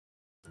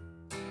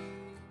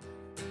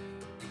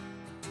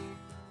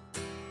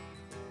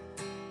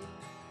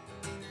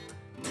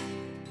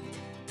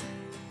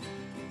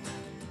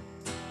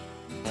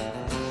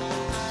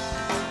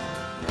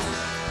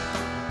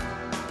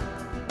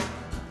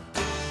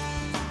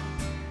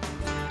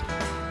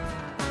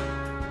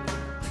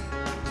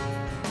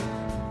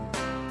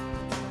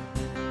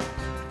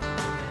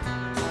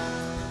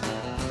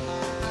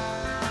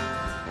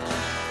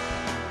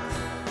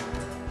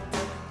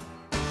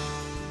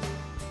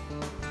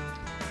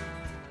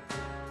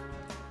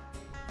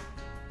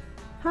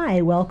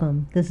Hi,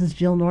 welcome. This is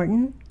Jill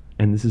Norton.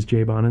 And this is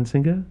Jay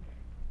Bonansinga.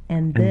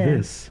 And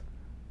this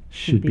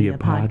should be a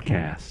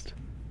podcast.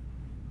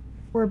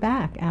 We're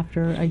back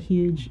after a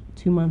huge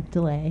 2-month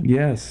delay.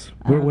 Yes.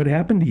 What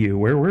happened to you?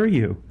 Where were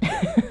you?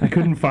 I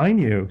couldn't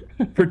find you.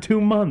 For 2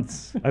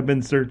 months, I've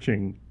been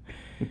searching.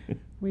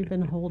 We've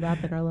been holed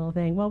up in our little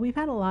thing. Well, we've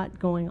had a lot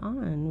going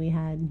on. We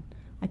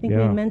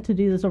Yeah. meant to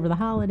do this over the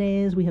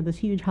holidays. We had this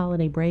huge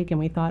holiday break, and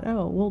we thought,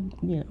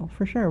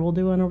 for sure, we'll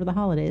do one over the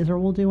holidays, or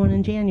we'll do one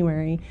in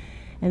January.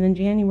 And then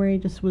January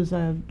just was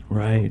a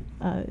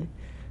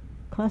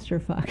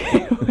clusterfuck.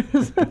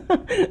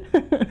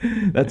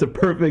 That's a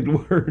perfect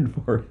word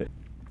for it.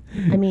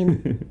 I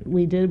mean,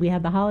 we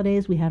had the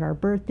holidays, we had our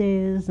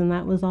birthdays, and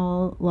that was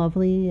all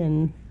lovely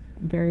and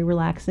very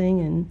relaxing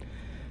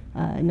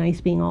and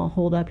nice being all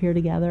holed up here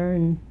together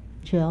and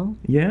chill.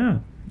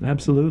 Yeah,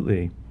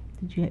 absolutely.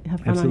 Did you have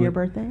fun on your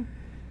birthday?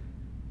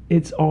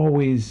 It's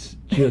always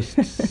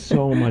just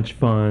so much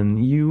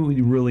fun. You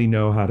really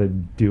know how to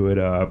do it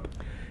up.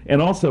 And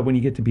also, when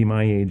you get to be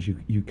my age,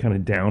 you kind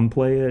of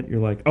downplay it.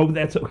 You're like, "Oh,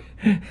 that's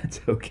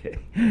okay."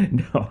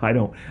 No, I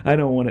don't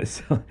want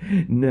to.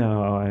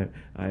 No,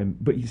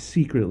 but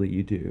secretly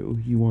you do.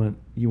 You want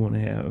to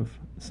have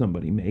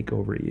somebody make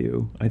over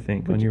you. I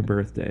think on your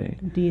birthday.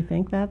 Do you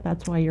think that?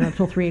 That's why you're up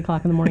till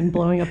 3:00 in the morning,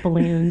 blowing up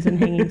balloons and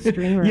hanging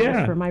streamers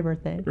for my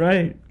birthday.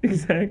 Right.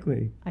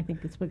 Exactly. I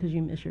think it's because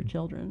you miss your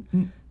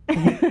children.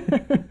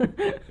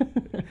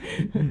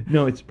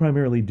 No, it's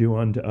primarily do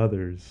unto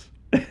others.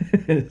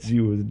 As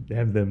you would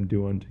have them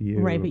do unto you.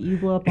 Right, but you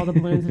blow up all the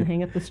balloons and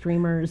hang up the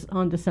streamers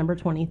on December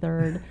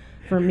 23rd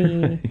for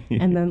me, right.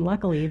 And then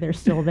luckily they're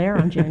still there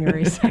on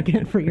January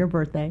 2nd for your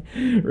birthday.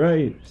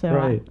 Right, so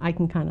right. I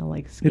can kind of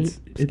like skate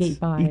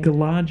by. It's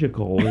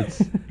ecological.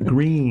 It's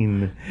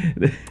green.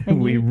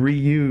 We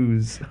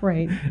reuse.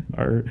 Right.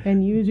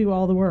 And you do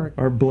all the work.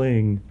 Our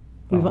bling.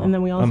 And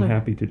then I'm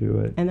happy to do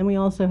it. And then we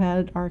also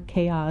had our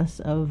chaos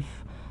of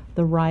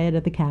the riot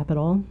at the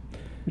Capitol,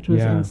 which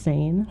was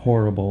insane.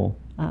 Horrible.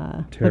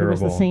 Terrible. But it was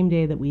the same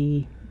day that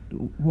we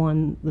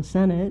won the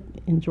Senate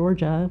in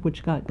Georgia,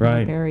 which got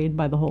kind of buried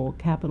by the whole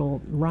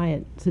Capitol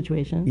riot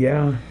situation.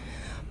 Yeah,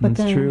 that's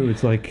true.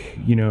 It's like,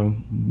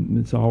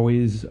 it's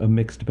always a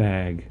mixed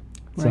bag.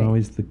 It's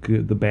always the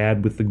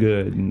bad with the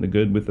good, and the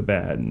good with the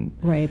bad. And,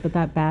 right, but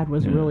that bad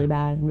was really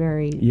bad and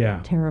very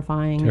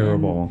terrifying.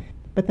 Terrible.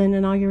 But then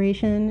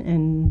inauguration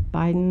and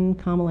Biden,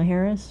 Kamala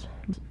Harris,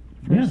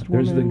 first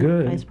woman the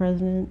good. vice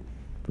president.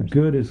 The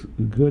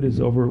good is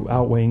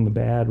outweighing the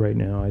bad right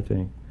now, I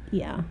think.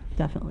 Yeah,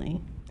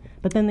 definitely.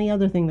 But then the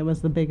other thing that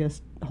was the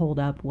biggest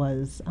holdup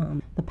was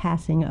the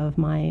passing of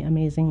my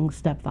amazing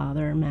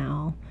stepfather,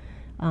 Mal,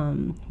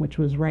 which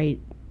was right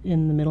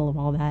in the middle of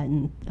all that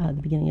in the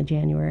beginning of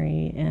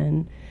January.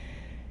 And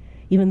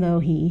even though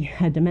he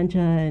had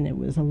dementia and it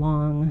was a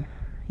long,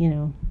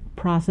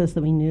 process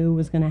that we knew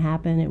was going to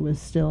happen, it was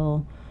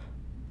still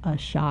a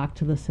shock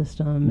to the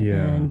system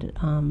and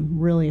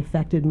really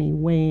affected me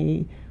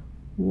way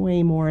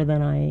more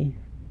than I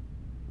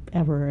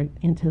ever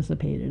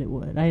anticipated it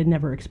would. I had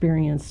never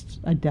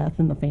experienced a death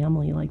in the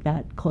family like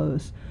that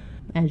close.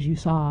 As you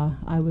saw,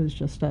 I was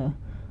just a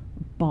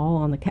ball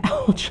on the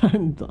couch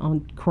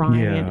on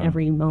crying at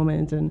every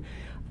moment, and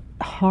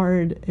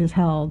hard as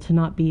hell to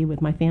not be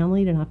with my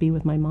family, to not be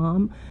with my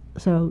mom.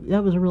 So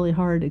that was a really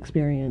hard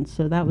experience.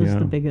 So that was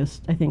the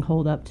biggest, I think,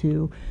 hold up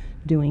to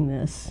doing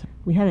this.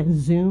 We had a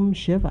Zoom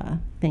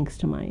Shiva, thanks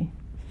to my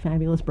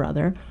fabulous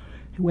brother,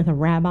 with a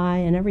rabbi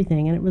and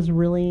everything, and it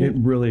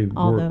really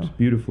worked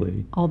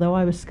beautifully. Although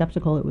I was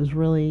skeptical, it was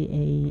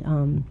really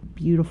a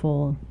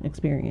beautiful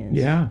experience.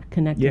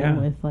 Connecting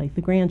with like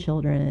the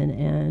grandchildren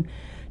and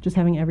just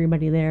having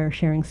everybody there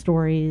sharing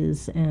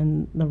stories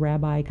and the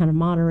rabbi kind of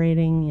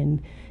moderating,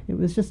 and it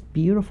was just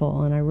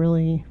beautiful. And it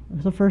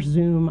was the first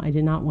Zoom I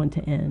did not want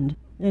to end.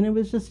 And it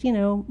was just,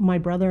 my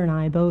brother and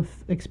I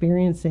both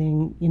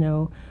experiencing,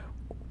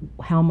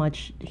 how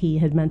much he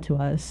had meant to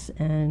us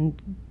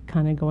and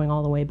kind of going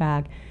all the way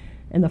back.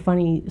 And the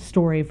funny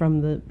story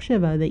from the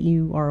Shiva that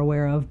you are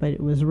aware of, but it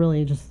was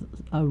really just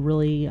a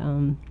really,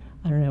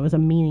 it was a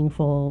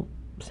meaningful,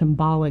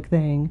 symbolic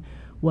thing,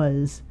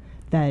 was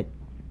that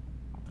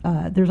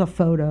there's a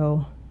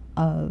photo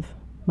of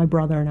my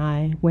brother and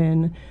I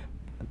when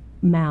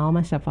Mal,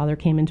 my stepfather,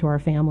 came into our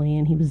family,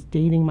 and he was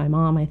dating my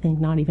mom, I think,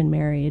 not even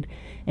married,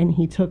 and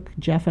he took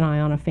Jeff and I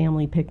on a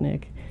family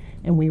picnic,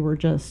 and we were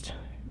just,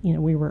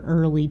 we were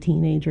early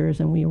teenagers,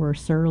 and we were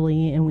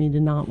surly, and we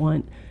did not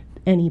want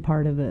any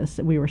part of this.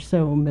 We were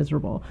so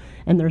miserable.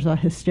 And there's a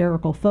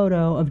hysterical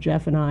photo of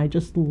Jeff and I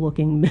just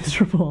looking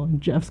miserable,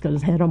 and Jeff's got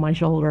his head on my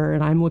shoulder,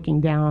 and I'm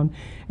looking down,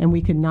 and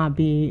we could not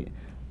be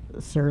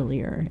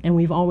surlier. And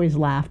we've always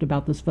laughed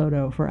about this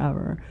photo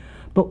forever.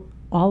 But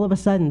all of a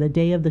sudden, the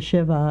day of the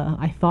Shiva,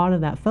 I thought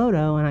of that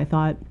photo, and I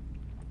thought,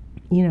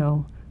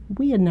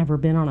 we had never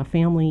been on a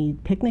family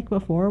picnic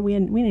before. We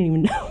didn't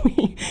even know.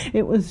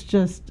 It was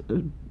just,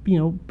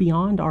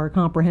 beyond our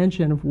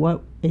comprehension of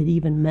what it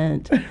even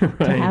meant to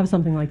have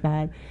something like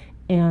that.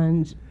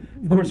 And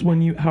of course,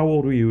 how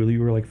old were you? You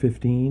were like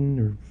 15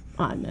 or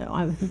No,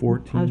 I was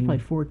 14? I was probably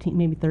 14,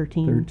 maybe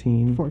 13.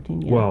 13?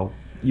 14, yeah. Well,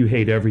 you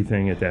hate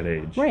everything at that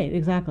age. Right,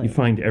 exactly. You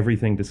find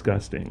everything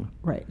disgusting.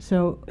 Right.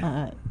 So,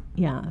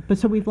 yeah. But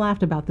so we've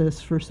laughed about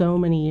this for so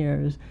many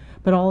years,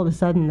 but all of a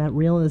sudden that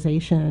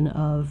realization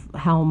of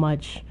how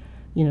much,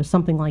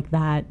 something like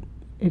that,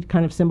 it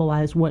kind of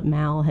symbolized what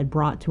Mal had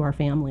brought to our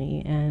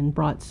family and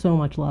brought so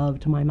much love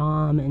to my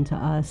mom and to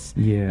us.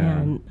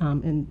 Yeah.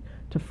 And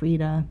to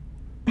Frida.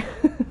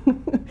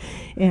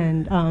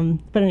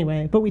 But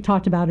anyway, we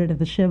talked about it at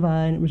the Shiva,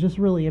 and it was just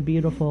really a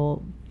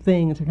beautiful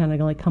thing to kind of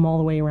like come all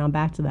the way around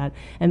back to that.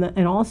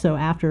 And also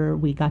after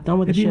we got done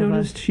with the Shiva. Have you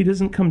noticed she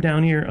doesn't come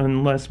down here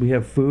unless we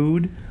have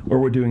food or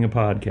we're doing a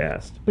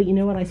podcast? But you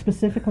know what? I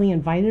specifically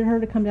invited her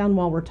to come down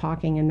while we're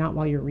talking and not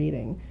while you're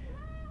reading.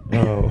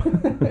 Oh.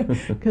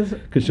 Because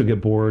she'll get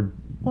bored.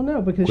 Well,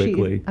 no, because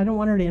quickly. I don't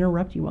want her to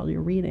interrupt you while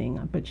you're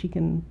reading, but she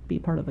can be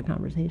part of the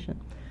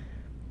conversation.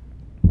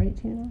 Right,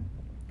 Tina?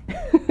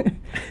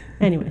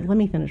 Anyway, let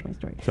me finish my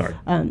story. Sorry.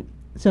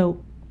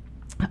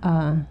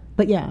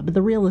 But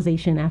the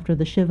realization after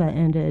the Shiva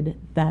ended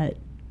that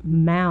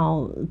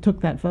Mal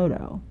took that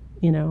photo.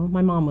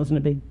 My mom wasn't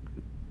a big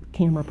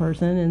camera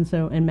person,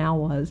 and Mal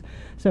was.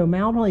 So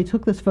Mal probably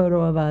took this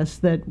photo of us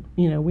that,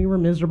 we were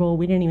miserable.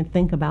 We didn't even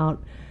think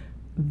about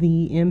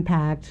the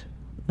impact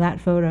that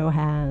photo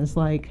has,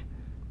 like,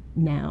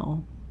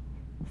 now,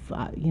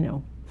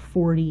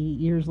 40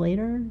 years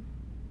later,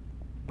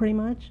 pretty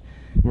much.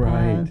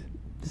 Right.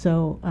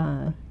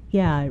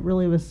 It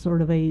really was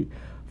sort of a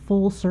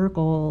full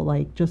circle,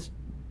 like just,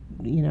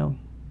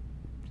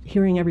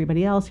 hearing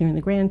everybody else, hearing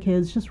the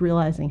grandkids, just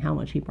realizing how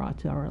much he brought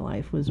to our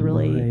life was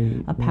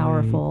really a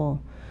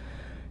powerful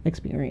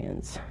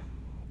experience.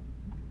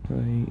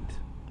 Right.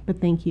 But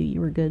thank you. You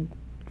were good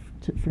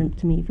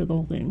to me for the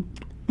whole thing.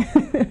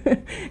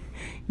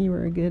 You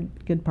were a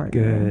good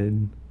partner.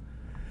 Good.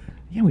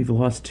 Yeah, we've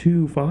lost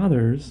 2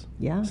 fathers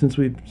since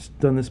we've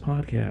done this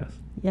podcast.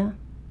 Yeah.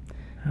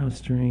 How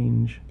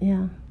strange.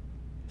 Yeah.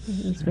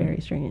 It's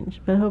very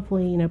strange. But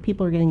hopefully,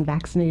 people are getting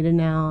vaccinated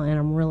now, and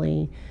I'm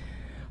really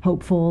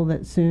hopeful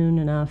that soon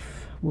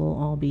enough we'll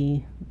all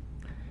be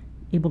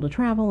able to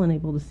travel and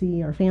able to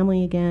see our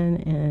family again.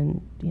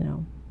 And,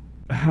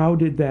 How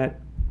did that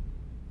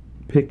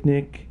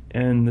picnic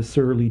and the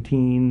surly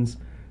teens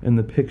and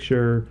the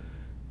picture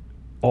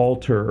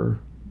alter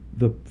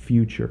the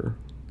future?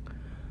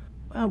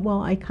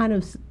 Well, I kind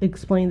of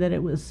explained that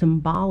it was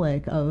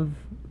symbolic of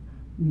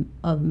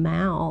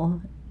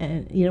Mal,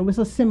 and it was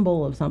a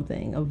symbol of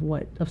something,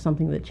 of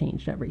something that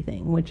changed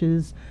everything, which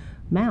is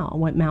Mal,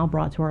 what Mal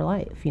brought to our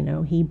life.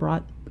 He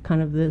brought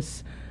kind of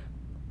this,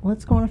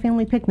 let's go on a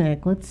family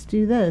picnic, let's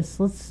do this,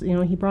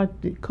 he brought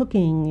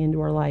cooking into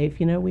our life.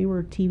 We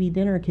were TV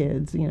dinner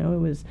kids. It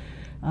was,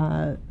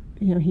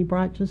 he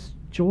brought just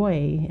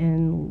joy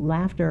and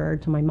laughter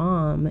to my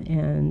mom,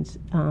 and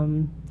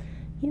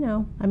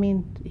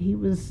he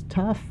was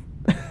tough.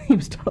 He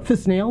was tough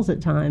as nails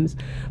at times,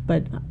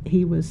 but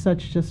he was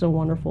such just a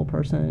wonderful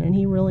person, and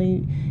he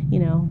really,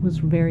 was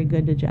very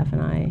good to Jeff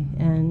and I,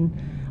 and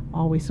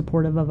always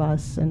supportive of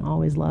us, and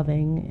always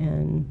loving.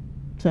 And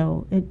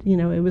so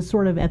it was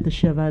sort of at the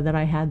Shiva that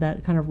I had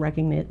that kind of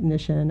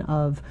recognition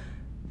of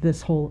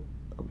this whole,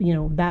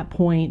 that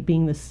point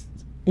being this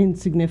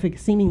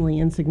seemingly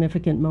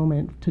insignificant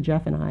moment to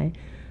Jeff and I,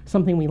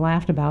 something we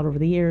laughed about over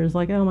the years,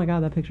 like, oh my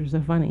God, that picture's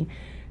so funny,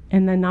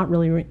 and then not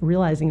really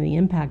realizing the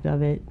impact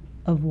of it,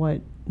 of what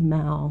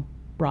Mal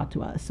brought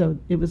to us. So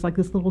it was like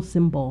this little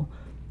symbol.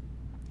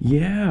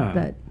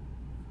 Yeah.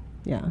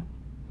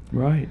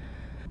 Right.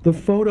 The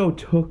photo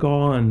took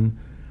on,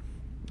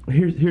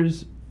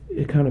 here's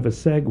a kind of a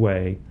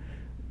segue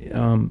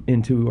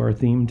into our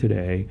theme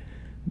today.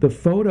 The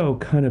photo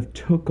kind of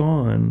took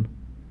on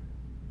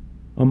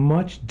a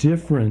much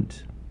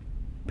different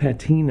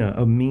patina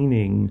of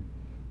meaning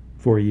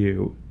for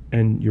you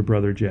and your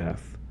brother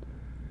Jeff.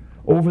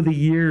 Over the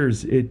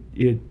years, it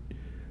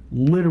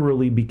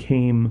literally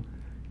became,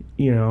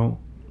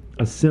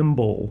 a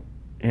symbol,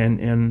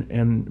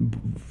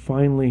 and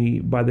finally,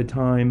 by the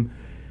time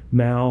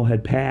Mal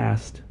had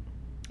passed,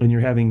 and you're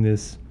having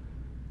this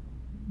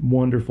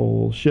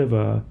wonderful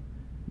Shiva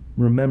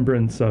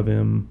remembrance of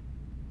him,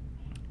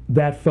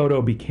 that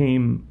photo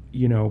became,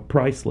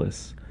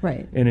 priceless.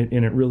 Right. And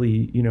it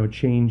really,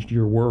 changed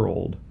your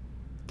world.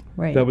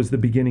 Right. That was the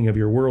beginning of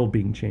your world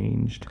being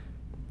changed.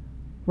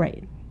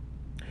 Right.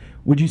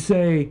 Would you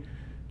say,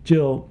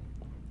 Jill,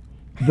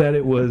 that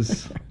it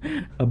was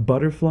a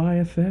butterfly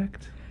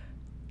effect?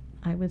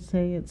 I would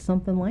say it's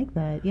something like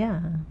that,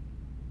 yeah.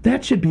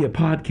 That should be a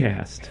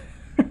podcast.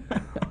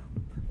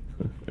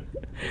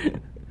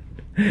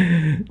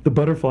 The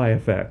butterfly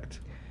effect.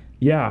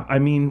 Yeah, I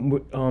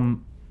mean,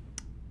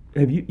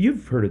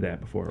 you've heard of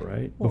that before,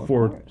 right? Well,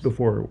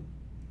 before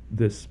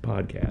this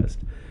podcast.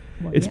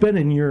 Well, It's yeah. been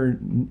in your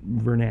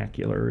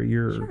vernacular,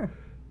 your Sure.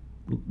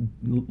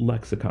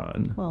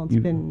 lexicon. Well,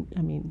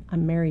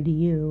 I'm married to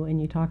you,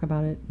 and you talk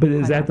about it. But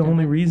is that the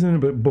only often. reason?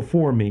 But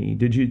before me,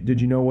 did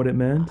you know what it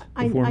meant?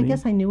 I before me?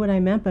 guess I knew what it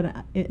meant,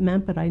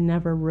 but I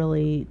never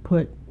really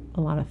put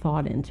a lot of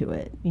thought into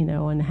it,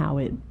 and how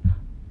it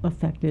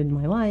affected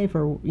my life,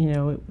 or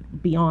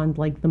beyond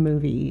like the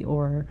movie,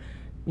 or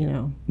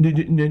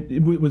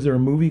Was there a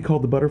movie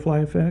called The Butterfly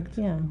Effect?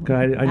 Yeah.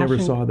 I never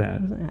saw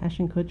that. Was it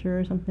Ashton Kutcher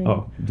or something?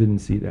 Oh, didn't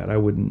see that. I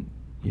wouldn't.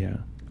 Yeah.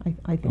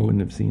 I think. I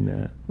wouldn't have seen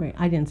that. Right.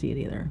 I didn't see it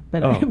either.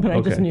 But Oh,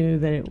 I just okay. knew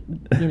that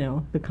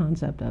the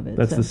concept of it.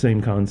 That's so the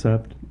same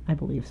concept? I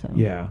believe so.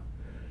 Yeah.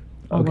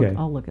 I'll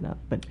look it up.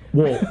 But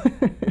Well,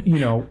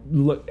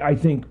 look, I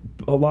think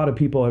a lot of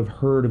people have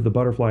heard of the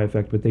butterfly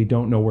effect, but they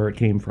don't know where it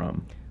came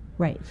from.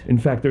 right. In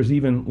fact, there's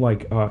even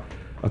like a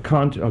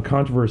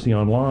controversy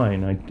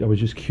online. I was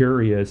just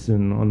curious,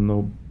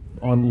 and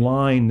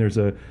online there's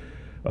a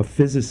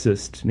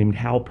physicist named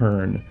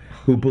Halpern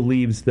who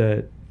believes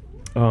that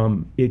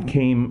it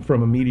came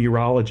from a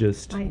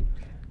meteorologist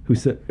who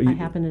said. I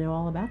happen to know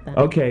all about that.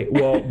 Okay,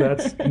 well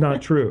that's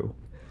not true.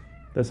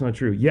 That's not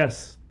true.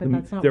 Yes, But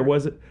that's not there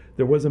what-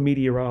 was a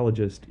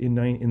meteorologist in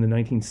the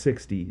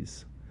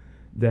 1960s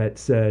that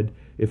said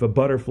if a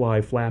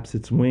butterfly flaps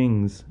its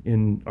wings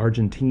in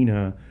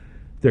Argentina,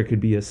 there could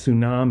be a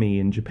tsunami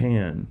in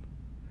Japan,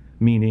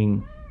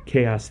 meaning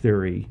chaos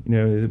theory.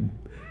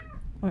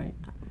 Right.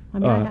 I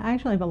mean, I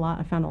actually have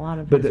I found a lot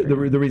of. But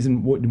history. the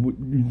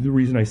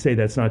reason I say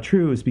that's not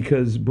true is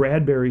because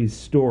Bradbury's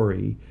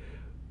story,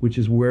 which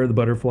is where the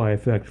butterfly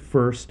effect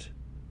first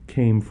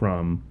came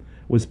from,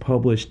 was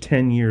published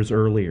 10 years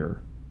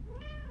earlier.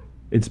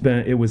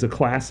 It was a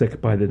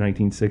classic by the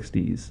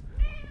 1960s.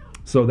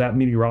 So that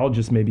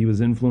meteorologist maybe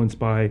was influenced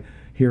by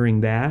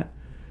hearing that,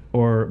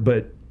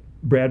 but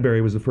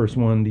Bradbury was the first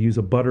one to use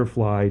a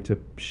butterfly to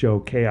show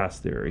chaos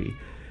theory.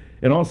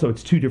 And also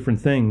it's two different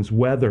things,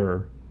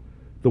 weather,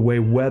 the way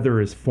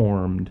weather is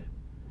formed,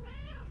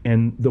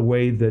 and the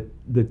way that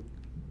the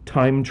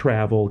time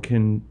travel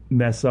can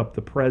mess up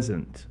the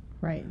present.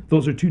 Right.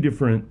 Those are two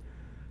different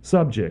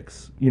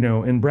subjects,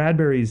 and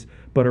Bradbury's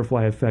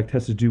butterfly effect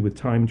has to do with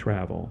time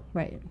travel.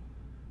 Right.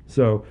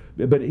 So,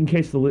 but in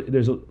case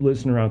there's a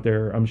listener out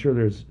there, I'm sure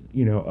there's,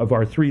 of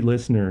our 3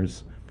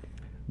 listeners,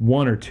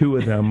 1 or 2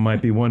 of them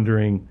might be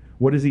wondering,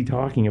 what is he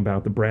talking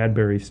about, the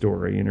Bradbury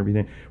story and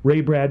everything.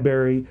 Ray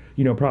Bradbury,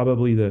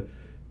 probably the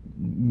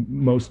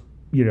most,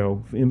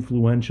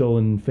 influential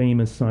and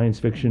famous science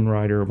fiction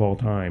writer of all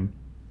time,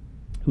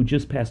 who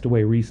just passed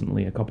away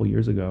recently, a couple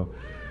years ago,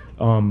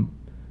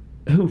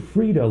 who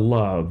Frida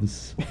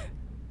loves.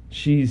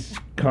 She's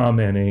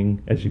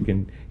commenting, as you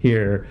can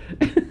hear.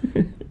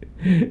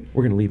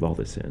 We're going to leave all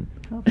this in.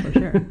 Oh, for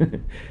sure.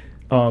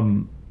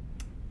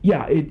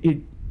 Yeah,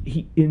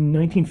 he in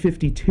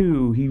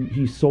 1952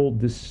 he sold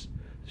this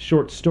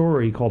short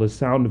story called A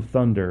Sound of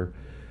Thunder,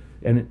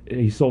 and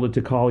he sold it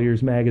to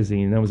Collier's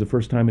magazine. That was the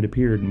first time it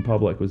appeared in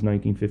public, was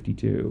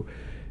 1952,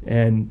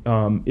 and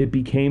it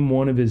became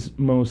one of his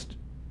most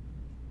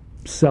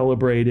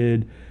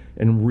celebrated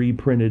and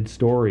reprinted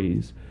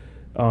stories.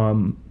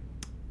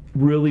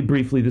 Really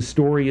briefly, the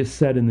story is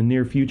set in the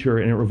near future,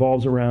 and it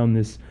revolves around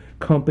this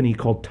company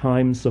called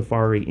Time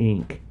Safari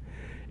Inc.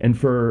 And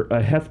for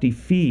a hefty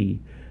fee,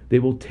 they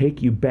will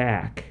take you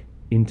back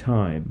in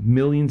time,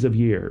 millions of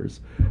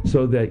years,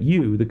 so that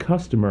you, the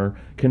customer,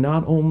 can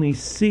not only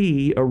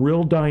see a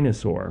real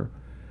dinosaur,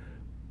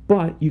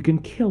 but you can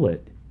kill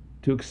it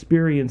to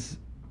experience,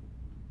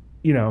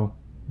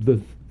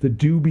 the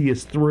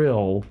dubious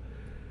thrill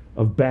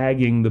of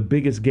bagging the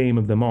biggest game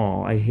of them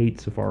all. I hate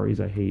safaris.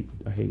 I hate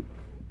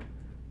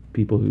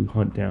people who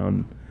hunt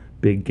down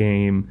big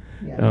game.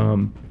 Yeah.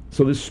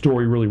 So this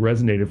story really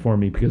resonated for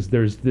me because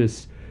there's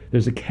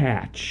a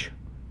catch.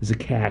 There's a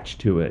catch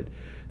to it.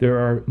 There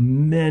are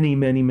many,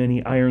 many,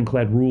 many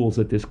ironclad rules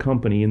that this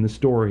company in the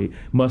story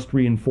must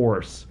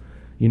reinforce.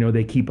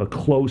 They keep a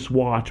close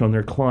watch on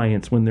their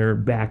clients when they're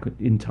back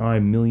in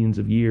time, millions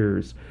of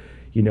years.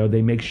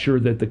 They make sure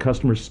that the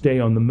customers stay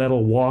on the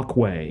metal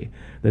walkway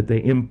that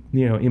they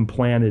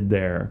implanted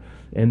there,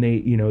 and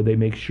they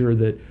make sure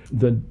that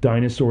the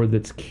dinosaur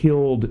that's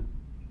killed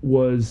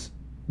was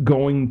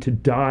going to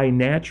die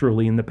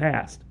naturally in the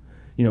past.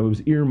 It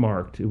was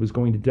earmarked. It was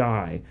going to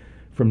die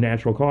from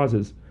natural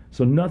causes.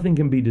 So nothing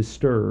can be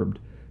disturbed,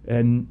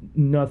 and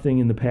nothing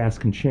in the past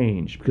can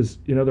change. Because,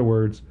 in other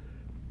words,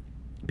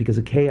 because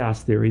of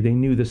chaos theory, they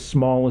knew the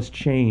smallest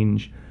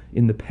change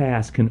in the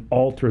past can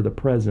alter the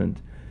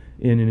present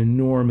in an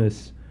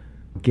enormous,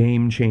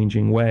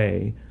 game-changing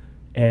way.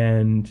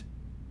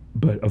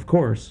 But of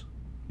course,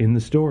 in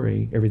the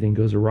story, everything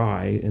goes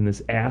awry, and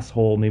this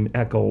asshole named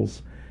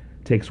Eccles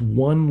takes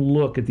one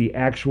look at the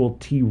actual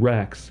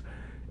T-Rex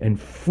and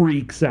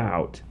freaks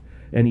out.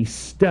 And he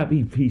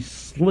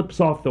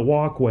slips off the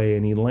walkway,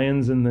 and he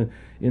lands in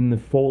the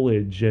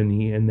foliage,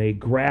 and they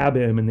grab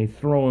him and they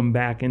throw him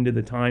back into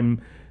the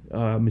time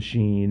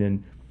machine.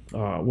 And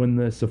when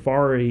the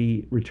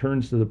safari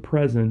returns to the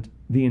present,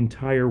 the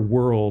entire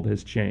world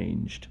has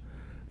changed.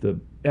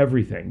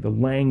 Everything, the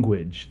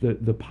language,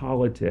 the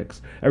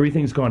politics,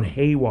 everything's gone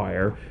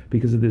haywire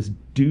because of this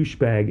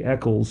douchebag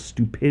Eccles'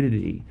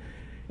 stupidity.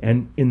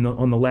 And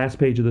on the last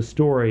page of the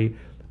story,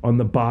 on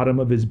the bottom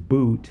of his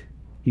boot,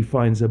 he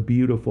finds a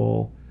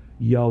beautiful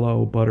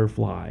yellow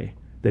butterfly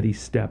that he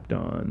stepped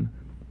on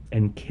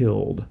and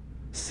killed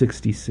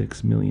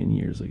 66 million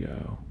years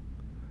ago.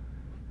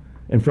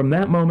 And from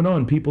that moment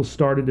on, people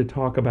started to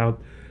talk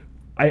about,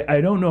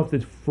 I don't know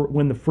if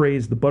when the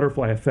phrase the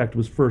butterfly effect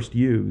was first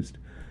used,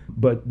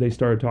 but they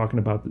started talking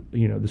about,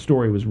 the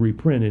story was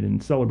reprinted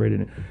and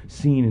celebrated and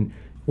seen. And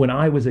when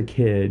I was a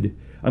kid,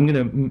 I'm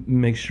going to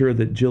make sure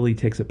that Jilly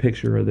takes a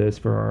picture of this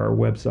for our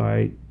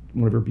website,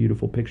 one of her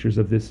beautiful pictures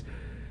of this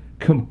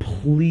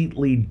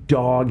completely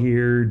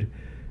dog-eared,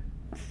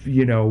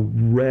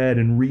 read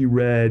and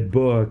reread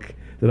book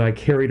that I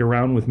carried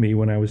around with me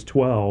when I was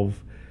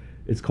 12.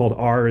 It's called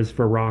R is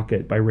for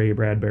Rocket by Ray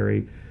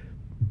Bradbury.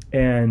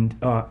 And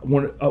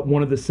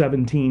one of the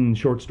 17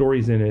 short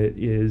stories in it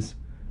is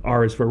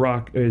R is for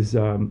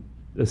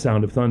The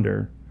Sound of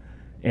Thunder.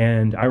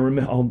 And I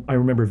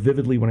remember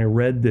vividly when I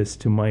read this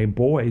to my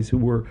boys, who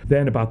were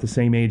then about the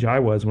same age I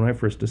was when I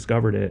first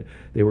discovered it.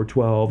 They were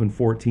 12 and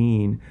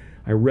 14.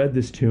 I read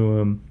this to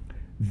them.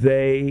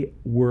 They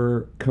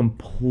were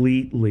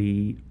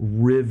completely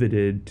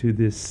riveted to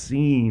this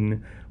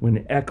scene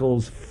when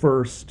Eccles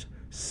first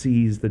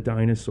sees the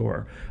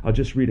dinosaur. I'll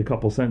just read a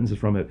couple sentences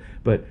from it,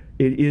 but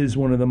it is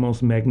one of the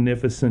most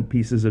magnificent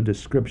pieces of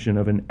description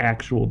of an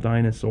actual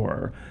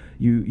dinosaur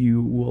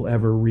you will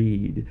ever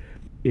read.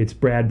 It's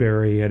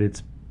Bradbury at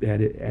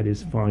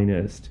his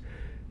finest.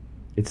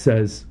 It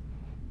says,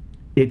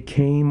 "It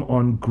came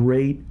on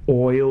great,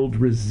 oiled,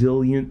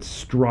 resilient,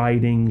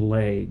 striding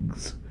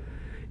legs.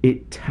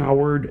 It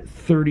towered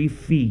 30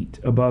 feet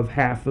above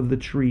half of the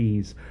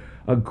trees,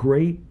 a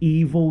great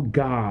evil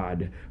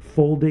god,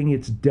 folding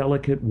its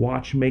delicate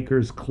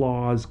watchmaker's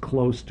claws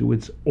close to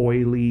its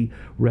oily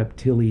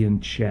reptilian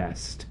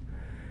chest.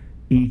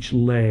 Each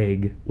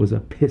leg was a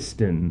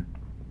piston,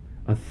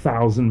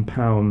 1,000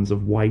 pounds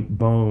of white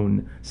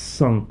bone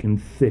sunk in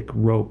thick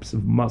ropes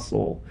of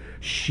muscle,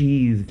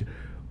 sheathed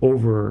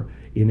over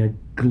in a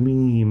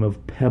gleam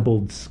of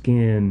pebbled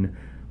skin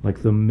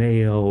like the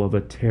mail of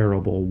a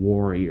terrible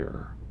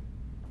warrior."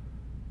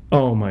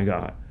 Oh my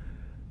God.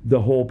 The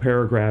whole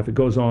paragraph, it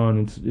goes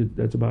on,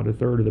 that's about a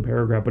third of the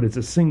paragraph, but it's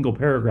a single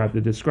paragraph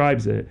that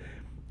describes it.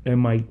 And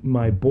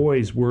my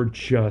boys were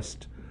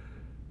just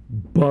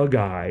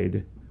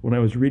bug-eyed when I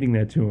was reading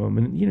that to them.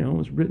 And, it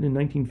was written in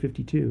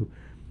 1952.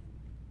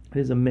 It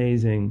is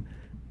amazing.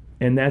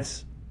 And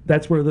that's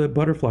where the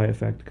butterfly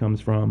effect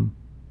comes from.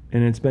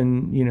 And it's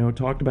been,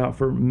 talked about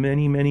for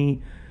many,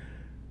 many,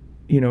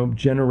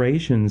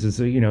 generations. It's,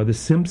 The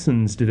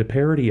Simpsons did a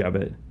parody of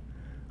it.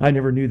 I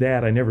never knew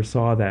that. I never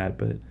saw that,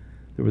 but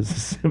there was a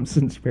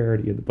Simpsons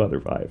parody of the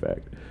butterfly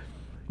effect.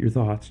 Your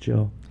thoughts,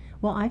 Jill?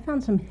 Well, I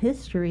found some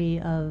history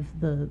of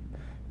the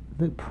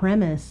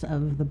premise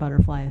of the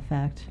butterfly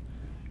effect.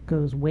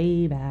 Goes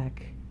way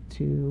back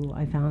to,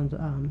 I found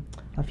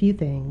a few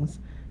things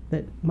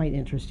that might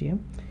interest you.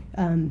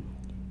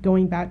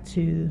 Going back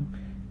to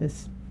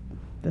this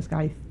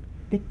guy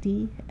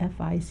Fichte,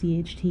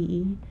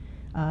 Fichte,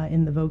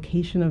 in The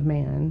Vocation of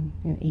Man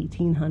in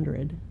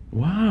 1800.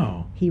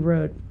 Wow. He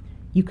wrote,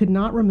 "You could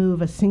not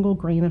remove a single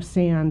grain of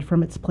sand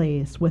from its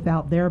place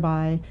without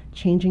thereby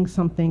changing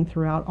something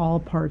throughout all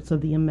parts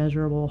of the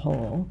immeasurable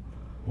whole."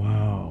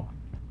 Wow.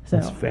 So,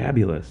 that's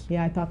fabulous.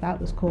 Yeah, I thought that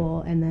was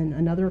cool. And then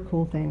another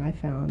cool thing I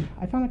found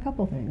a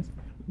couple things.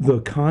 The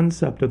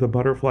concept of the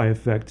butterfly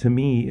effect, to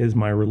me, is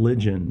my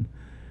religion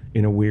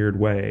in a weird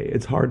way.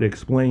 It's hard to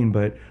explain,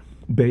 but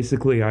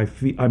basically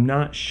I'm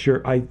not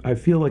sure. I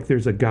feel like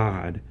there's a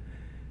God,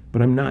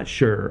 but I'm not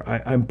sure.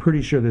 I'm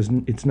pretty sure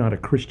it's not a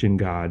Christian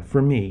God.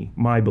 For me,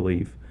 my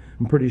belief,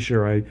 I'm pretty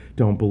sure I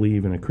don't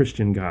believe in a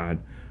Christian God,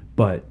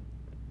 but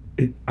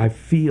I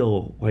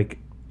feel like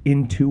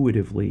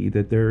intuitively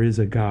that there is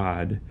a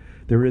God,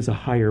 there is a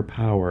higher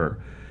power.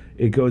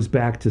 It goes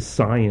back to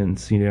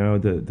science,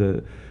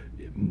 the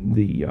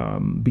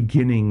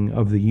beginning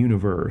of the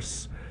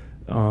universe.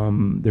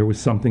 There was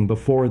something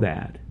before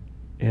that,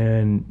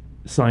 and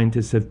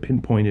scientists have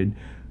pinpointed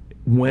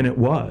when it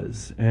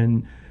was,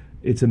 and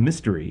it's a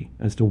mystery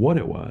as to what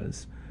it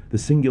was, the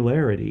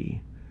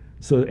singularity.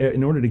 So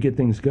in order to get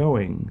things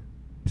going,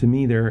 to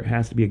me, there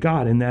has to be a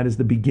God, and that is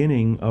the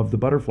beginning of the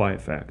butterfly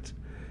effect.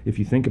 If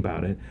you think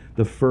about it,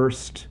 the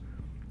first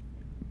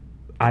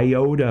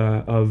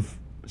iota of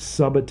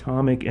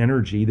subatomic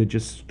energy that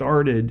just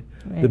started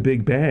the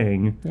Big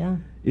Bang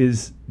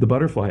is the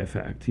butterfly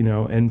effect,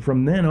 and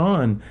from then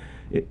on,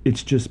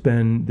 it's just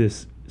been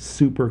this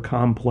super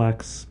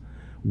complex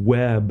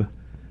web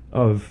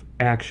of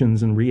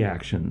actions and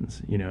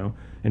reactions,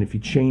 and if you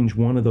change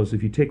one of those,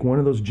 if you take one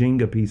of those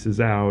Jenga pieces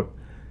out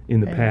in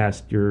the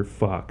past, you're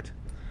fucked.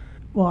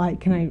 Well,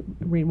 can I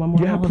read one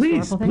more? Yeah,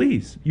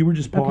 please. You were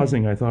just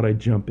pausing. Okay. I thought I'd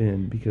jump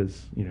in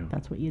because,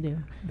 That's what you do.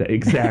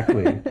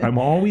 Exactly. I'm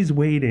always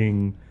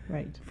waiting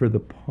right for the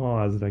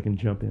pause that I can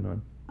jump in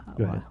on.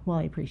 Go ahead. Well,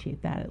 I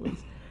appreciate that at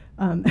least.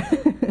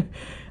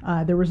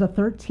 There was a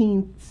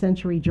 13th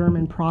century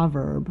German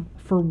proverb,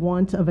 "For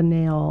want of a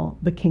nail,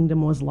 the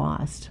kingdom was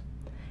lost."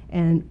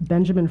 And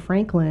Benjamin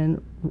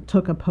Franklin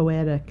took a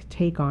poetic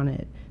take on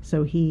it.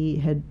 So he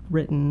had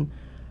written,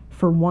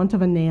 "For want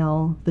of a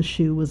nail, the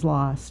shoe was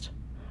lost.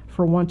 For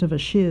For want of a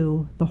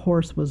shoe, the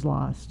horse was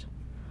lost.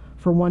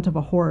 For want of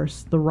a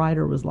horse, the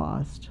rider was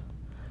lost.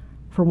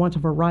 For want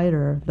of a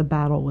rider, the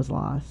battle was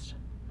lost.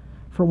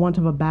 For want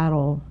of a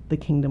battle, the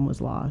kingdom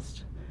was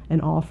lost.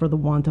 And all for the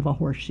want of a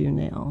horseshoe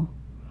nail.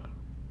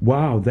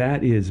 Wow,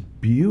 that is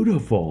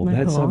beautiful. Isn't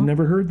that I've cool?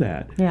 never heard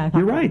that. Yeah, I thought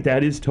you're that- right.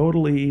 That is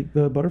totally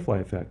the butterfly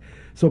effect.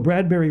 So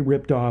Bradbury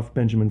ripped off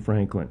Benjamin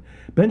Franklin.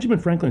 Benjamin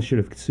Franklin should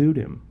have sued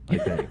him, I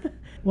think.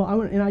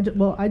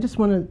 Well, I just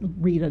want to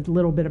read a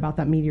little bit about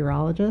that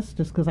meteorologist,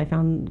 just because I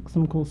found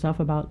some cool stuff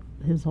about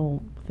his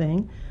whole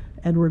thing,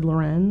 Edward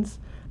Lorenz.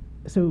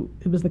 So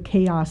it was the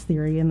chaos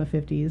theory in the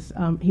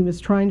 50s. He was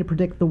trying to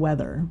predict the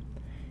weather,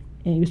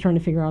 and he was trying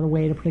to figure out a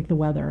way to predict the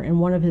weather. And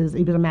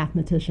he was a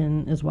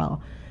mathematician as well,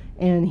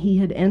 and he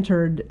had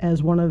entered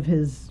as one of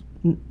his,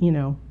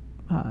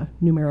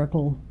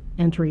 numerical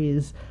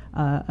entries,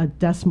 a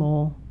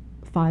decimal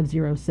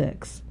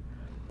 506,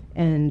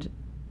 and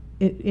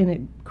it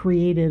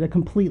created a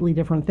completely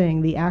different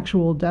thing. The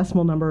actual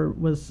decimal number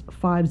was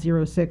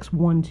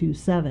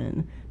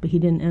 506127, but he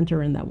didn't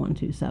enter in that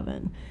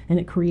 127, and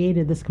it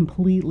created this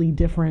completely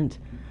different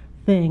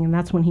thing. And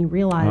that's when he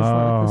realized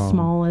that the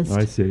smallest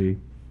I see.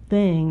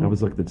 thing, That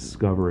was like the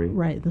discovery.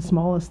 right, the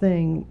smallest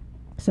thing.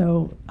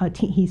 So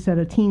he said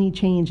a teeny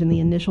change in the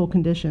initial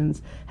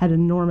conditions had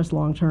enormous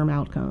long-term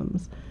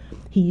outcomes.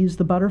 He used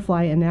the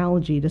butterfly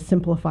analogy to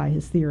simplify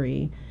his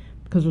theory,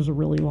 because there's a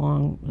really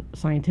long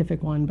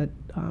scientific one, but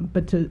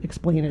to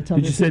explain it to Did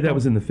other you say that people.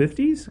 was in the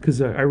 50s? Because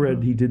I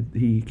read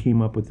he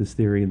came up with this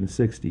theory in the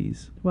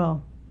 60s.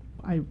 Well,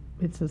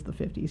 it says the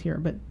 50s here,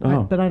 but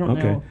Oh, I don't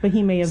okay. know. But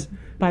he may have,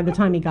 by the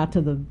time he got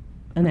to the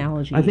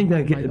analogy. I think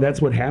it might that's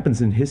go- what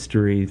happens in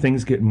history.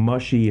 Things get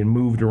mushy and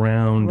moved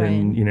around,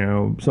 and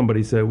Right.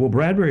 somebody said, "Well,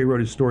 Bradbury wrote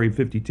his story in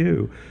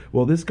 '52."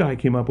 Well, this guy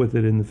came up with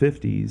it in the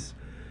 '50s.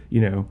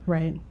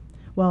 Right.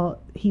 Well,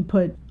 he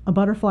put a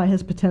butterfly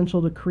has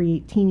potential to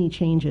create teeny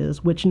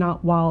changes, which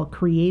not while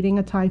creating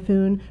a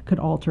typhoon could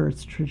alter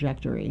its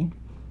trajectory.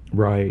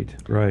 Right.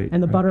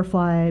 And the right.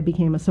 butterfly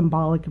became a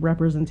symbolic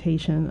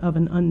representation of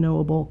an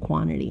unknowable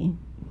quantity.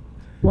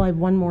 Well, I have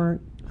one more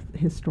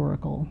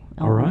historical element.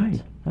 All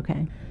right.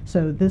 Okay.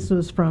 So this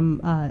was from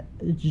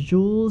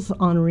Jules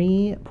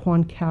Henri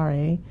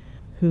Poincaré,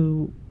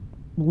 who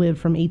lived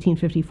from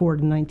 1854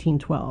 to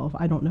 1912.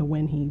 I don't know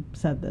when he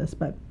said this,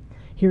 but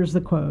here's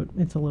the quote.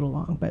 It's a little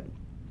long, but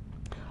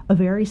a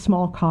very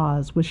small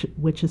cause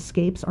which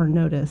escapes our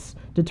notice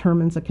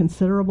determines a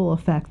considerable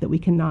effect that we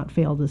cannot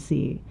fail to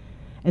see.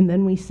 And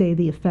then we say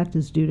the effect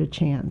is due to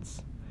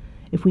chance.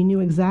 If we knew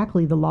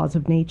exactly the laws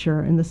of nature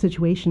and the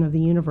situation of the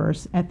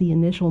universe at the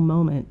initial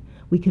moment,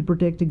 we could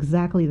predict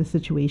exactly the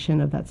situation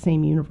of that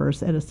same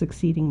universe at a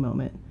succeeding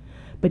moment.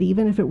 But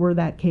even if it were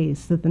that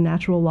case, that the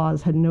natural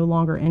laws had no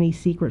longer any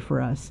secret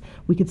for us,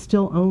 we could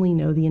still only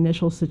know the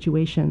initial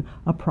situation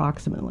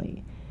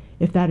approximately.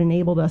 If that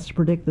enabled us to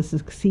predict the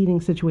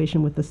succeeding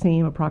situation with the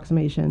same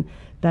approximation,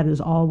 that is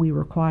all we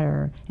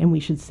require, and we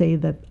should say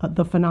that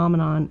the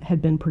phenomenon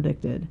had been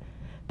predicted,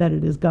 that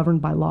it is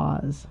governed by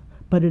laws.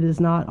 But it is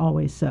not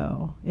always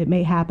so. It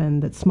may happen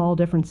that small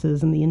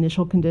differences in the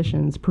initial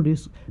conditions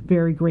produce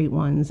very great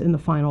ones in the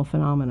final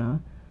phenomena.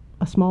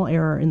 A small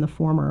error in the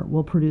former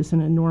will produce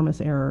an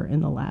enormous error in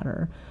the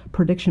latter.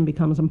 Prediction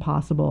becomes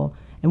impossible,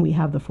 and we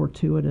have the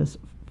fortuitous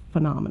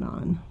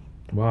phenomenon.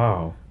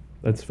 Wow,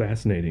 that's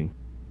fascinating.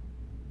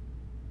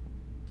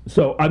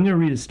 So I'm going to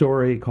read a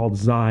story called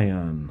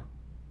Zion.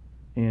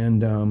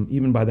 And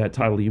even by that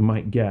title, you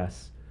might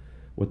guess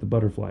what the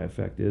butterfly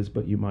effect is,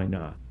 but you might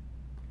not.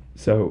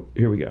 So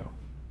here we go.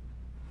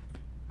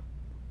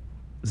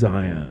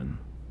 Zion.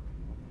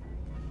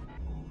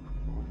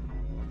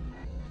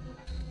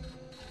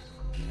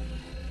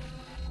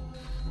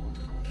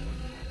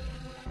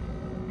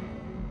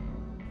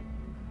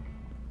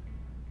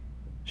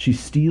 She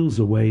steals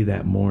away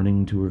that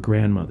morning to her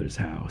grandmother's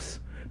house,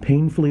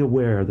 painfully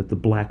aware that the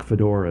black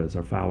fedoras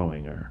are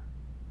following her.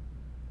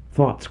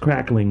 Thoughts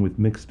crackling with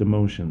mixed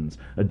emotions,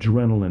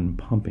 adrenaline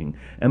pumping,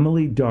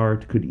 Emily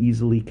Dart could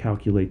easily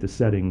calculate the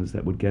settings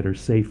that would get her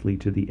safely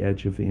to the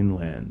edge of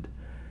inland.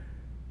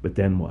 But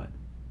then what?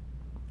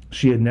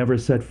 She had never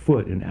set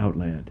foot in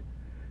Outland,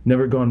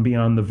 never gone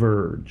beyond the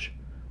verge,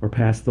 or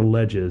past the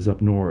ledges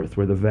up north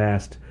where the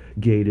vast,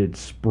 gated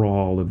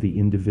sprawl of the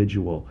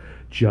individual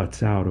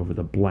juts out over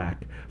the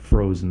black,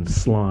 frozen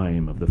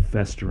slime of the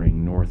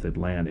festering North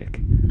Atlantic.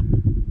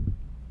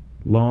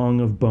 Long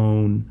of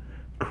bone,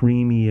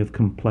 creamy of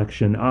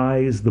complexion,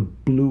 eyes the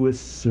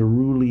bluest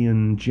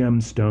cerulean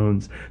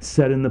gemstones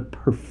set in the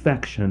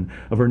perfection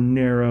of her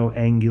narrow,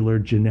 angular,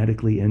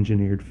 genetically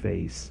engineered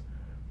face.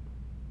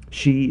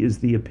 She is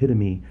the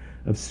epitome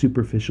of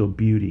superficial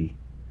beauty,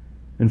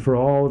 and for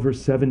all of her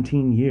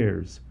 17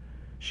 years,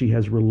 she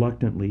has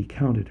reluctantly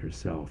counted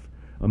herself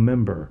a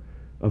member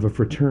of a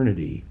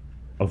fraternity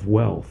of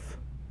wealth,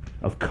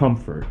 of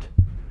comfort,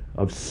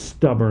 of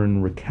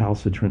stubborn,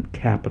 recalcitrant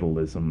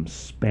capitalism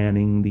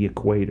spanning the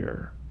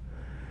equator.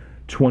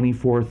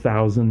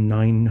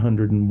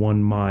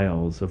 24,901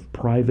 miles of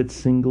private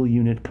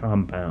single-unit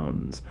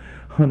compounds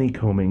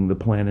honeycombing the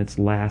planet's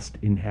last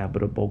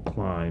inhabitable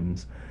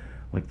climes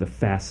like the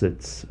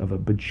facets of a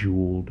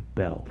bejeweled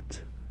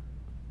belt.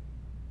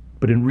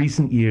 But in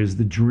recent years,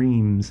 the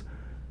dreams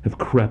have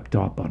crept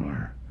up on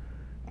her,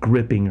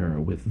 gripping her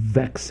with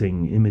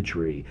vexing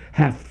imagery,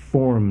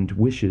 half-formed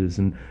wishes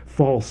and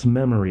false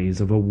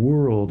memories of a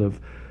world of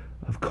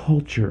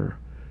culture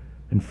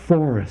and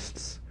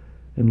forests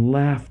and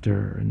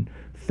laughter and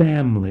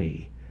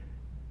family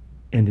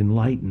and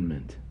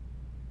enlightenment.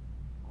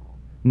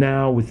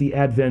 Now, with the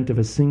advent of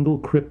a single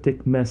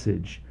cryptic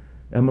message,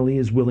 Emily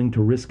is willing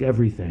to risk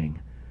everything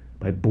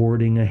by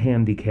boarding a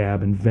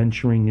handicab and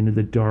venturing into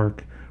the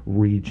dark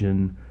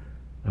region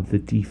of the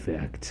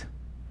defect.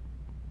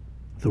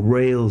 The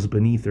rails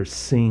beneath her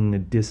sing a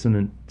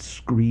dissonant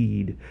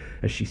screed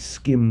as she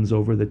skims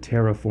over the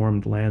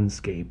terraformed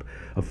landscape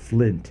of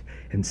flint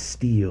and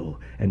steel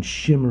and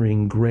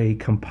shimmering gray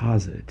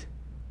composite.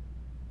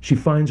 She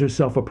finds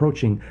herself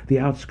approaching the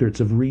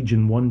outskirts of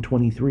Region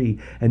 123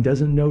 and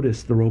doesn't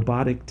notice the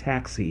robotic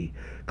taxi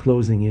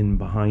closing in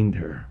behind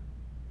her.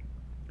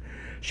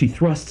 She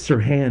thrusts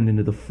her hand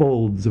into the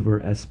folds of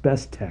her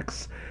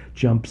Asbestex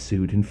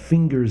jumpsuit and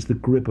fingers the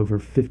grip of her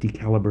 .50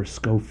 caliber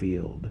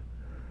Schofield.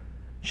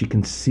 She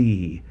can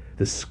see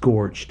the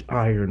scorched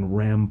iron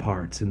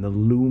ramparts in the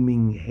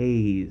looming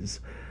haze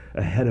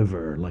ahead of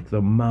her like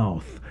the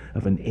mouth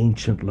of an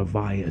ancient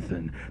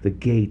leviathan, the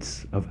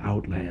gates of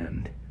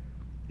Outland,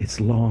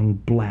 its long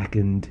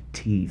blackened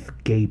teeth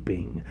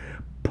gaping,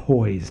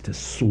 poised to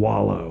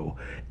swallow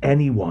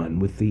anyone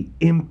with the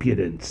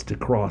impudence to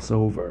cross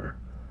over.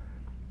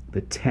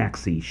 The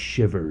taxi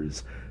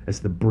shivers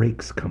as the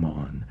brakes come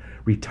on,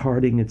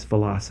 retarding its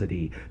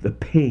velocity, the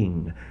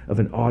ping of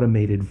an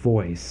automated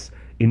voice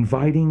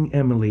inviting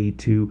Emily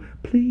to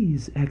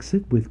please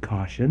exit with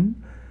caution,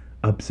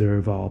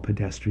 observe all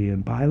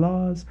pedestrian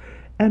bylaws,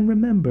 and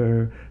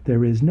remember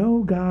there is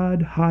no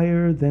God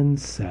higher than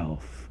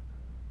self.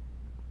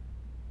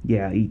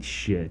 Yeah, eat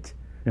shit,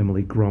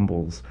 Emily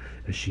grumbles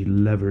as she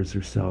levers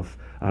herself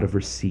out of her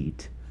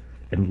seat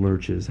and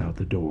lurches out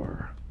the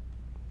door.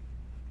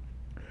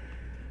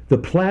 The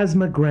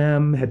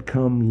plasmagram had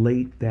come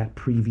late that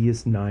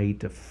previous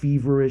night, a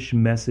feverish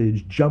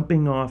message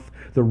jumping off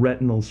the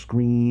retinal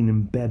screen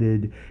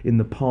embedded in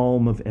the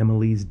palm of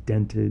Emily's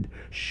dented,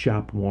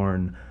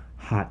 shop-worn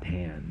hot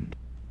hand.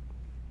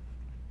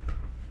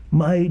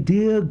 My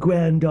dear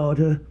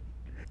granddaughter,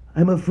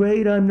 I'm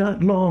afraid I'm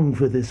not long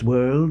for this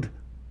world.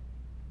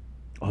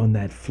 On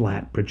that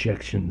flat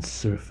projection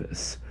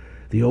surface,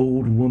 the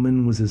old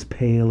woman was as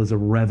pale as a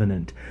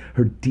revenant,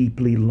 her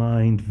deeply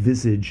lined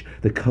visage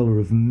the color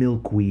of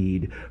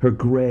milkweed, her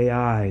gray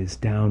eyes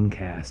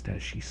downcast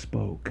as she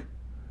spoke.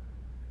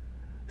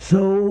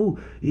 So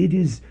it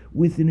is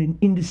with an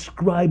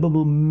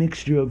indescribable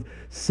mixture of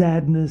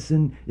sadness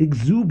and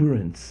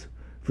exuberance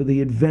for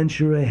the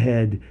adventure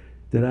ahead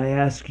that I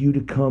ask you to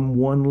come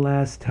one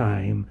last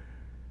time.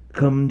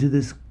 Come to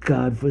this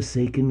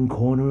God-forsaken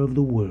corner of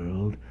the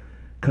world.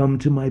 Come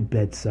to my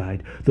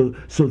bedside,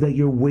 so that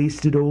your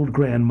wasted old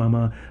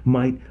grandmama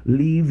might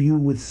leave you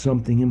with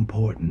something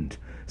important,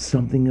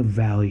 something of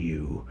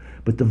value.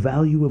 But the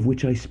value of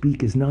which I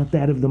speak is not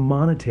that of the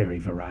monetary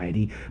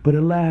variety, but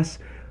alas,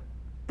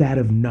 that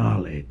of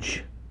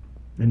knowledge.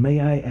 And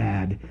may I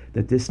add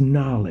that this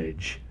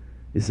knowledge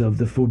is of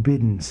the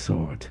forbidden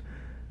sort,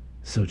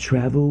 so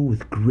travel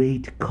with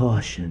great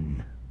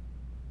caution.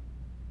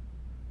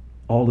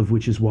 All of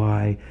which is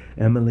why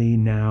Emily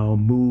now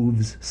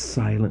moves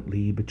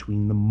silently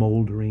between the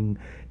moldering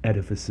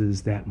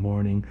edifices that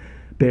morning,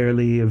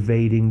 barely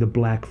evading the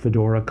black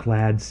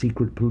fedora-clad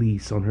secret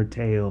police on her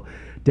tail,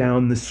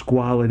 down the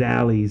squalid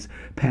alleys,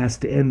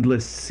 past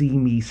endless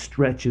seamy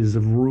stretches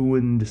of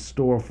ruined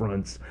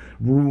storefronts,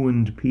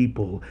 ruined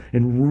people,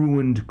 and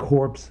ruined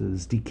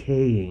corpses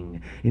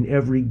decaying in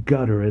every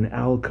gutter and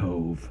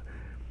alcove.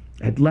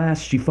 At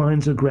last she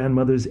finds her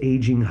grandmother's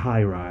aging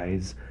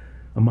high-rise,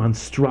 a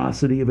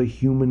monstrosity of a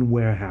human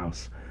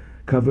warehouse,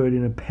 covered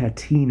in a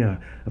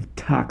patina of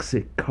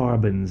toxic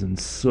carbons and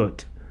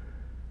soot.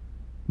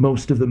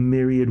 Most of the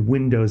myriad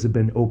windows have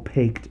been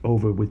opaqued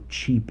over with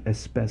cheap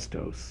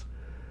asbestos.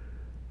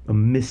 A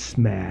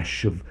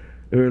mishmash of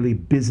early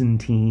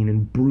Byzantine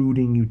and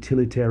brooding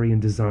utilitarian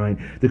design,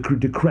 the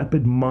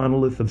decrepit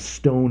monolith of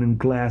stone and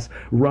glass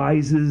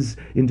rises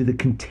into the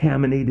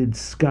contaminated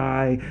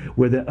sky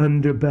where the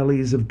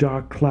underbellies of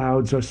dark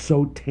clouds are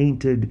so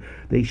tainted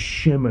they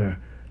shimmer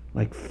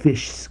like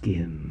fish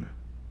skin.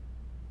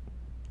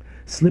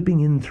 Slipping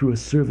in through a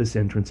service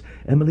entrance,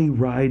 Emily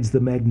rides the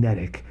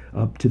magnetic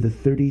up to the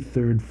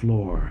 33rd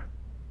floor.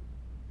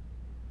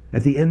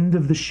 At the end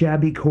of the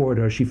shabby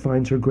corridor, she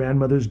finds her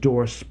grandmother's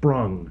door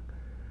sprung,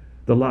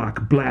 the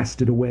lock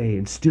blasted away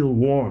and still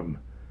warm.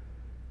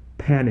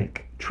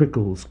 Panic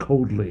trickles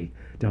coldly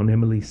down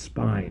Emily's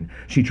spine.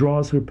 She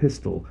draws her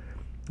pistol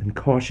and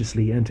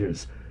cautiously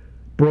enters,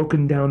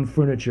 Broken down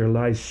furniture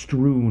lies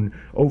strewn,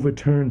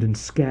 overturned and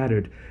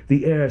scattered.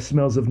 The air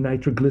smells of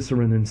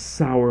nitroglycerin and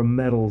sour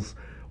metals,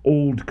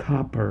 old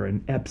copper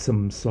and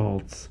Epsom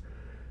salts.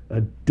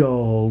 A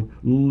dull,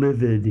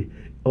 livid,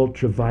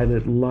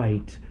 ultraviolet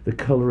light, the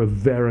color of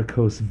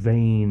varicose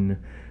vein,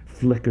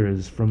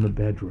 flickers from the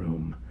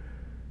bedroom.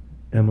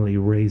 Emily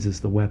raises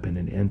the weapon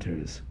and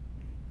enters.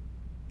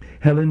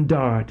 Helen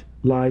Dart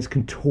lies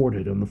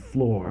contorted on the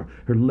floor,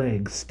 her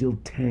legs still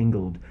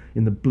tangled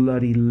in the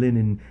bloody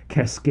linen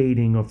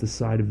cascading off the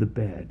side of the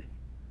bed.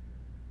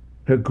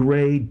 Her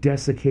gray,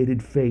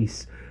 desiccated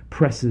face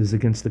presses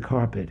against the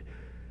carpet,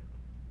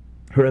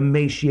 her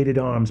emaciated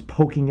arms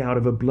poking out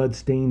of a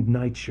blood-stained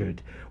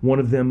nightshirt, one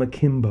of them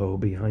akimbo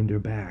behind her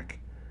back.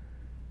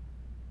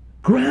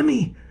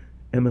 "Grammy!"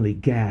 Emily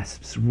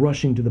gasps,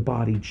 rushing to the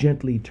body,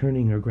 gently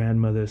turning her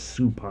grandmother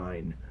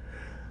supine.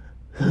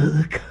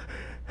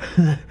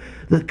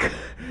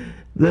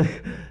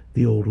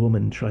 The old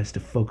woman tries to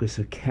focus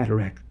her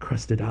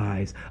cataract-crusted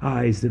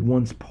eyes that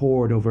once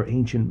pored over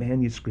ancient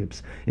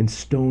manuscripts and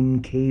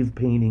stone cave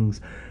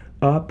paintings,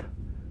 up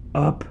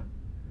at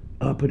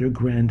her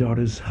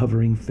granddaughter's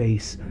hovering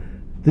face.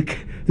 The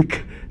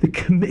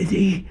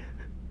committee.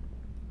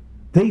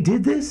 They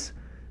did this?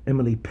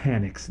 Emily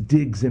panics,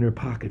 digs in her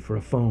pocket for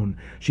a phone.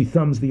 She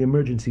thumbs the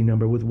emergency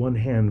number with one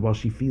hand while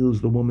she feels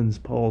the woman's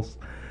pulse.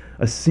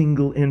 A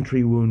single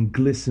entry wound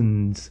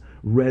glistens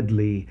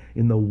redly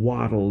in the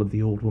wattle of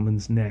the old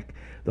woman's neck,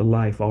 the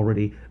life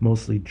already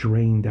mostly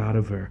drained out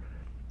of her.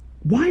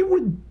 Why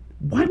would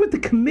the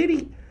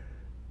committee?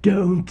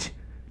 Don't.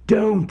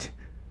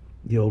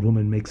 The old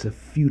woman makes a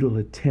futile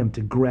attempt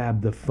to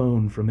grab the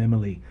phone from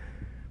Emily.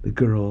 The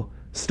girl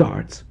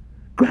starts.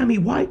 Grammy,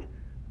 why?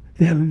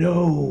 They'll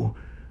know.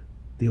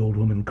 The old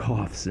woman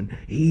coughs and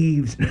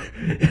heaves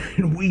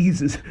and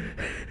wheezes.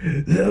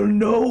 They'll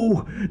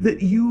know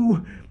that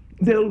you...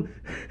 They'll...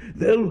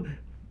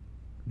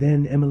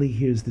 Then Emily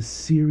hears the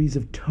series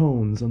of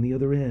tones on the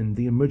other end,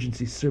 the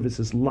emergency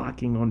services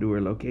locking onto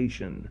her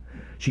location.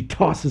 She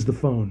tosses the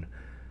phone.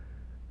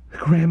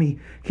 Grammy,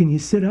 can you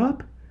sit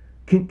up?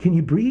 Can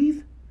you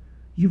breathe?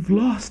 You've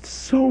lost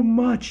so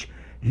much.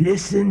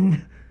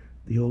 Listen.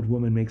 The old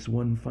woman makes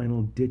one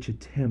final ditch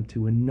attempt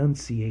to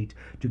enunciate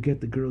to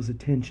get the girl's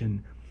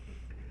attention.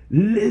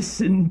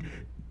 Listen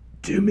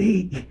to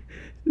me,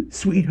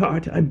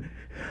 sweetheart.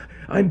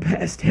 I'm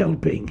past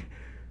helping.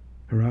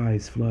 Her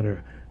eyes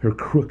flutter. Her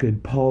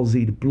crooked,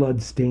 palsied,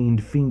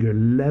 blood-stained finger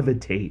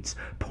levitates,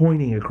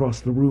 pointing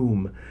across the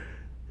room.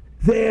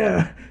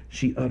 There,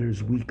 she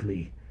utters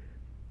weakly.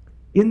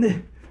 In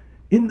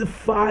the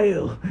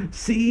file,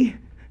 see?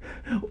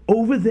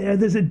 Over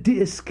there's a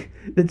disc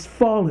that's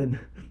fallen.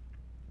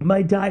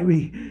 My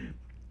diary,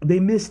 they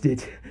missed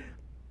it.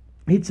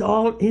 It's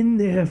all in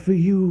there for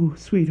you,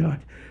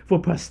 sweetheart, for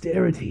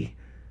posterity.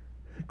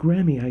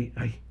 Grammy,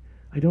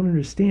 I don't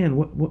understand.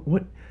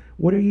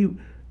 What are you...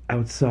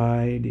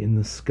 Outside in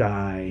the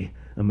sky,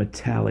 a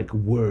metallic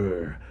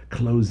whir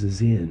closes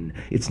in.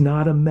 It's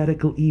not a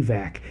medical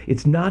evac.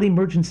 It's not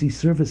emergency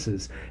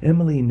services.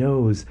 Emily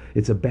knows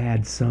it's a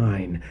bad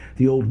sign.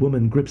 The old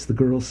woman grips the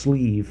girl's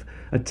sleeve,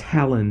 a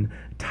talon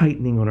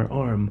tightening on her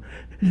arm.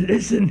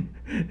 Listen,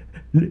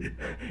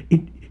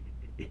 it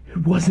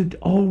wasn't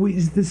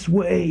always this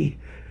way.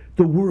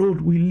 The world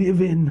we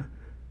live in.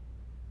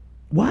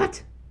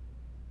 What?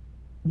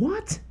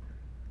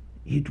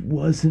 It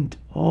wasn't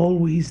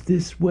always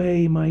this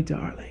way, my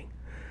darling.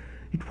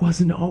 It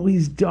wasn't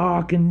always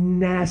dark and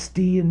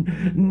nasty and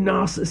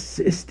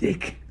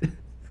narcissistic.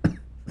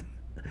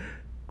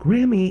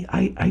 Grammy,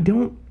 I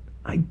don't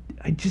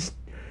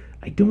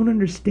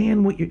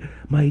understand what you're...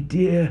 My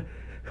dear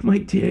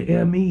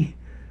Emmy,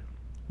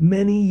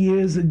 many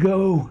years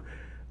ago,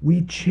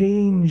 we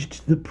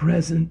changed the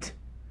present.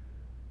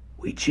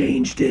 We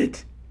changed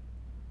it.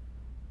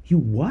 You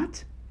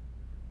what?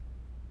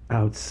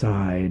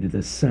 Outside,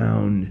 the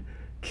sound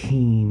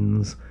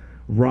keens,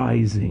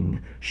 rising,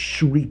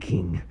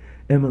 shrieking.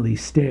 Emily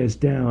stares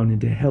down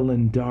into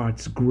Helen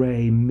Dart's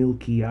gray,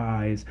 milky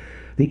eyes,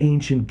 the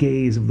ancient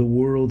gaze of the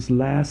world's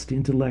last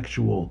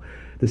intellectual,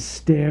 the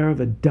stare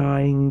of a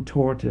dying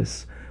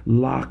tortoise,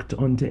 locked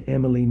onto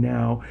Emily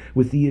now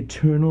with the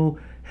eternal,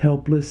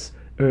 helpless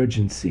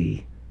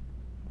urgency.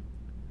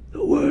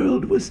 The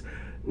world was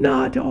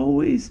not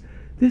always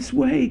this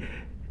way.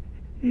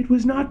 It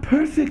was not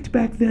perfect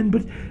back then,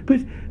 but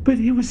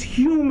it was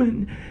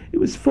human. It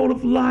was full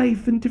of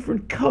life and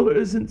different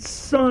colors and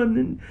sun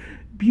and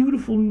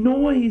beautiful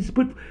noise.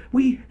 But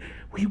we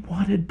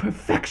wanted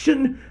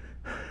perfection.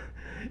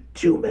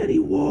 Too many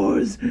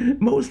wars,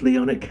 mostly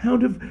on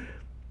account of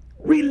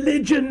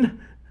religion,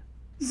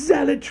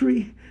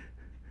 zealotry.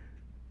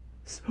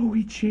 So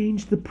we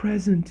changed the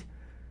present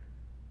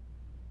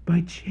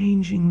by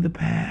changing the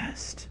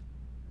past.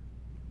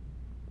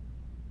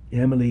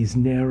 Emily's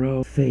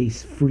narrow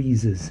face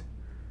freezes.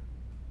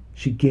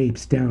 She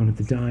gapes down at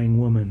the dying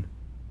woman.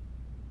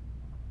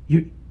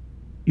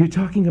 You're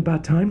talking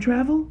about time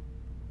travel?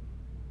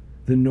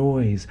 The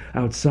noise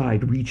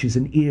outside reaches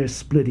an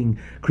ear-splitting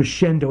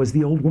crescendo as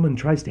the old woman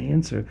tries to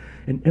answer,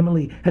 and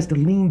Emily has to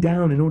lean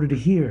down in order to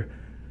hear.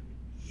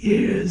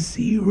 Year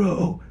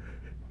zero.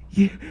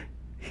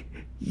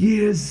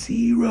 Year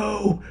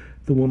zero.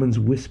 The woman's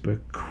whisper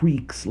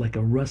creaks like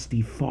a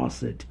rusty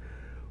faucet.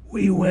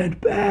 We went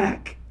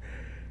back,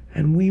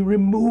 and we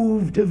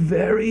removed a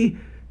very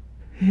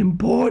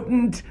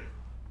important...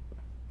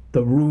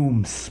 The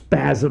room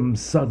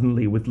spasms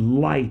suddenly with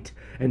light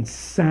and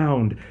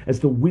sound as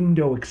the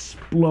window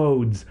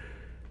explodes.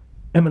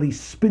 Emily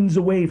spins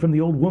away from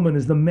the old woman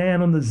as the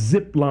man on the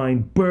zip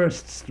line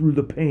bursts through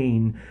the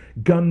pane.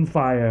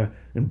 Gunfire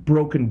and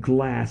broken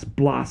glass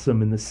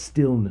blossom in the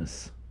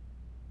stillness.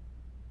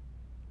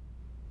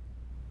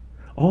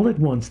 All at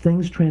once,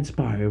 things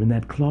transpire in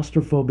that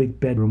claustrophobic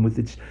bedroom with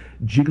its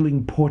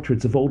jiggling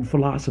portraits of old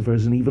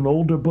philosophers and even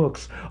older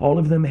books, all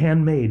of them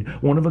handmade,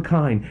 one of a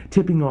kind,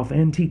 tipping off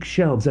antique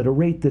shelves at a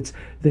rate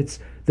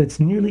that's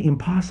nearly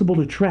impossible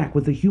to track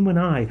with the human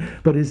eye,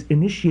 but is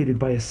initiated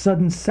by a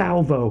sudden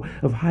salvo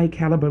of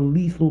high-caliber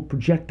lethal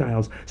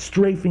projectiles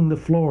strafing the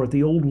floor at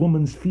the old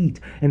woman's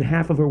feet and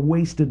half of her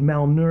wasted,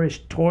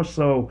 malnourished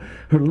torso.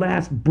 Her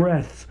last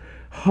breaths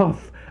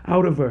huff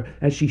out of her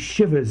as she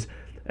shivers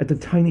at the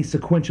tiny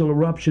sequential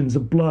eruptions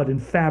of blood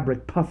and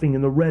fabric puffing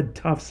in the red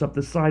tufts up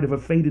the side of her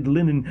faded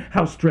linen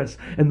house dress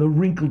and the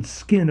wrinkled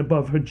skin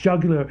above her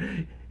jugular.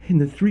 In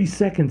the 3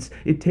 seconds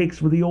it takes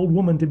for the old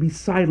woman to be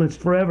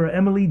silenced forever,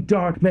 Emily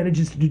Dart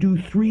manages to do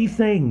three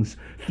things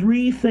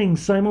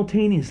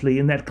simultaneously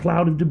in that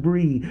cloud of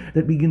debris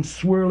that begins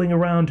swirling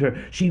around her.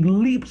 She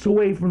leaps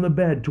away from the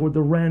bed toward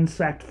the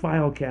ransacked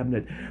file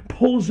cabinet,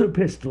 pulls her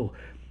pistol,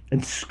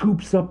 and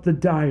scoops up the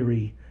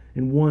diary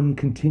in one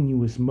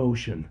continuous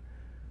motion.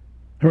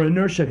 Her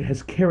inertia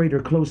has carried her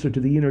closer to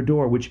the inner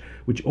door, which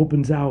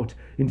opens out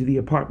into the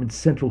apartment's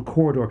central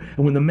corridor,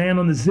 and when the man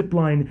on the zip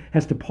line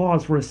has to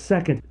pause for a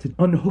second to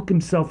unhook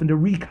himself and to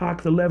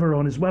recock the lever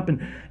on his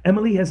weapon,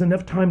 Emily has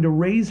enough time to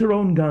raise her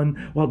own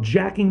gun while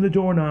jacking the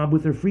doorknob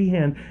with her free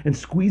hand and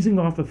squeezing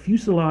off a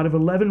fusillade of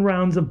 11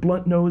 rounds of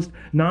blunt-nosed,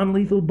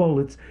 non-lethal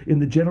bullets in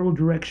the general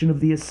direction of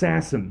the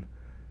assassin.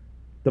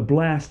 The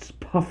blasts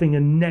puffing a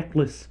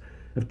necklace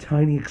of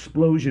tiny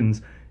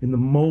explosions in the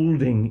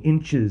molding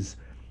inches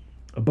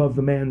above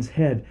the man's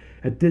head.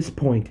 At this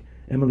point,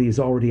 Emily is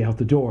already out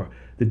the door,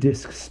 the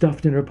disc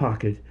stuffed in her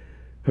pocket,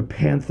 her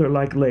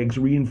panther-like legs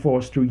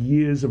reinforced through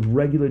years of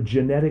regular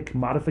genetic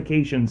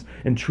modifications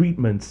and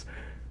treatments,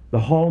 the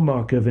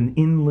hallmark of an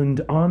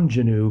inland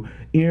ingenue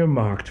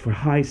earmarked for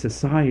high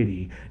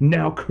society,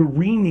 now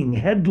careening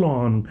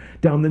headlong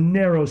down the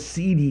narrow,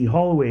 seedy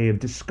hallway of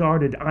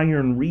discarded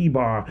iron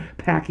rebar,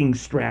 packing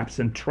straps,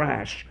 and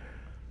trash.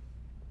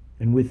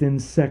 And within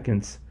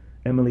seconds,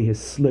 Emily has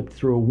slipped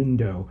through a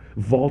window,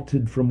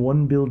 vaulted from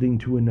one building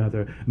to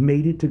another,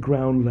 made it to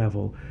ground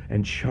level,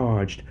 and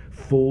charged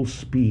full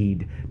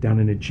speed down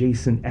an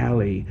adjacent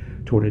alley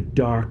toward a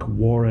dark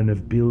warren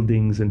of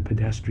buildings and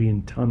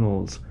pedestrian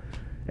tunnels,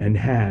 and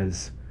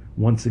has,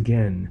 once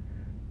again,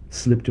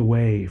 slipped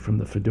away from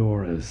the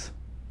fedoras.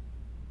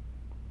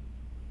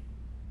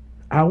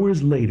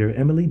 Hours later,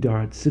 Emily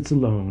Dart sits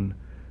alone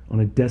on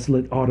a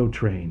desolate auto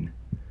train,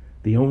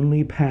 the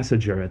only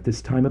passenger at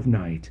this time of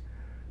night,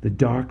 the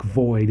dark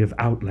void of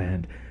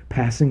Outland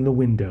passing the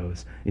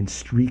windows in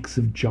streaks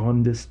of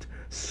jaundiced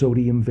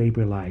sodium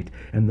vapor light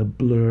and the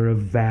blur of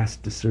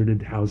vast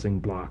deserted housing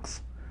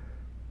blocks.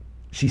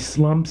 She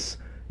slumps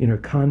in her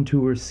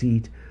contour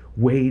seat,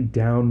 weighed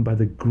down by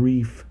the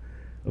grief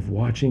of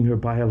watching her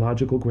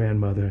biological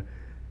grandmother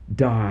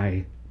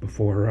die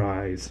before her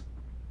eyes.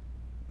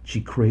 She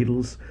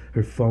cradles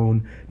her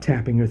phone,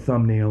 tapping her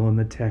thumbnail on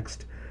the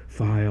text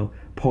file,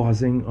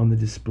 pausing on the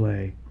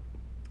display.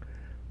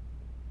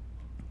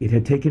 It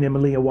had taken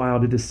Emily a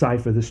while to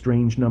decipher the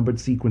strange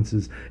numbered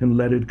sequences and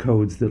lettered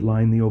codes that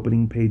line the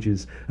opening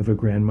pages of her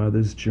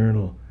grandmother's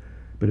journal.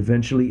 But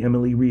eventually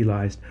Emily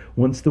realized,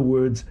 once the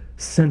words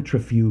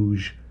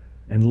centrifuge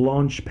and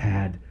launch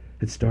pad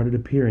had started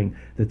appearing,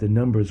 that the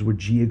numbers were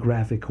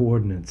geographic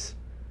coordinates.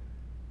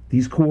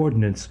 These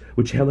coordinates,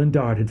 which Helen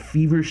Dart had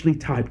feverishly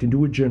typed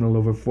into her journal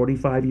over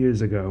 45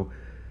 years ago,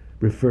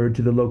 referred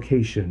to the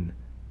location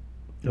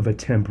of a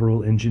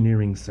temporal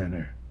engineering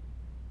center.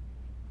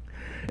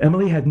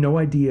 Emily had no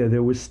idea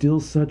there were still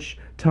such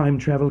time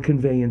travel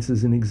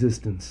conveyances in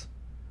existence,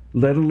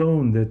 let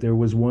alone that there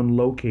was one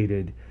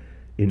located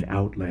in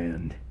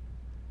Outland.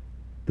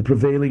 The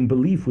prevailing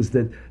belief was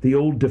that the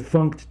old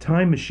defunct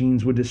time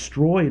machines were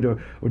destroyed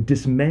or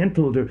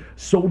dismantled or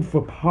sold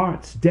for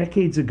parts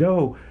decades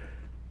ago,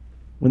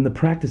 when the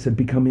practice had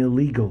become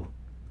illegal.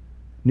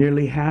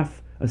 Nearly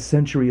half a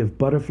century of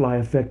butterfly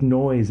effect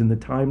noise in the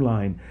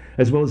timeline,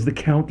 as well as the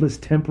countless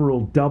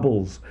temporal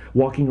doubles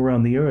walking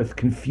around the earth,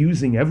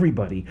 confusing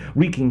everybody,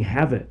 wreaking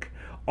havoc.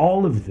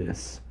 All of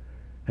this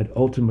had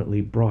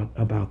ultimately brought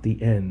about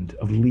the end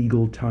of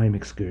legal time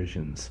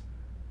excursions.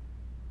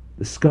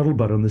 The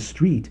scuttlebutt on the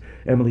street,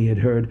 Emily had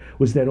heard,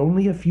 was that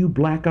only a few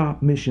black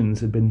op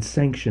missions had been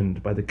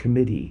sanctioned by the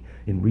committee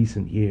in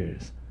recent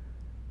years.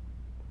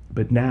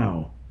 But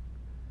now,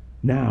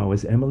 Now,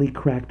 as Emily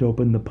cracked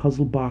open the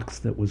puzzle box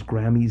that was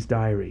Grammy's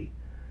diary,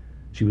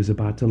 she was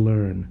about to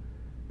learn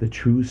the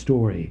true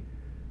story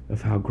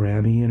of how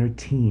Grammy and her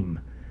team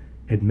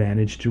had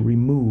managed to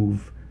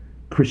remove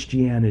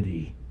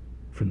Christianity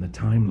from the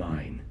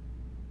timeline.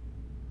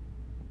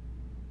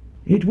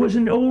 It was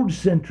an old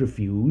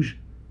centrifuge,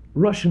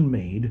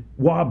 Russian-made,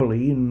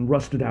 wobbly and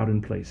rusted out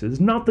in places,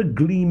 not the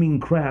gleaming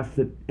craft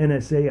that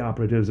NSA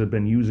operatives have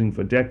been using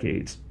for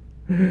decades.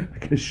 I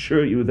can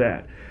assure you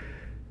that.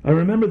 I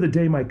remember the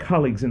day my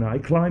colleagues and I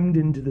climbed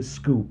into the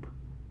scoop,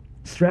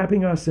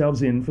 strapping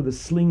ourselves in for the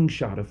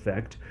slingshot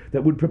effect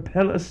that would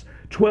propel us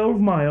 12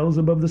 miles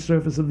above the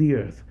surface of the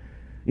Earth,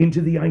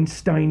 into the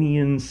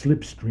Einsteinian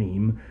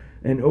slipstream,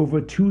 and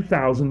over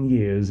 2,000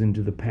 years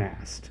into the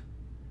past.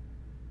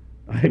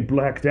 I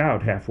blacked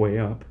out halfway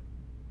up,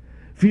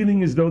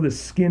 feeling as though the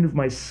skin of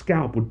my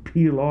scalp would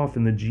peel off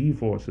in the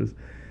G-forces.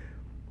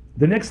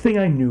 The next thing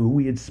I knew,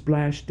 we had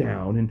splashed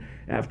down, and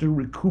after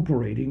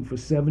recuperating for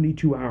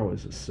 72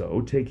 hours or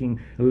so, taking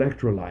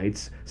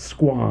electrolytes,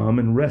 Squam,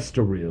 and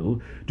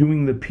Restoril,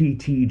 doing the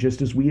PT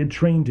just as we had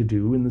trained to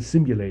do in the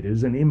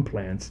simulators and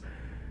implants,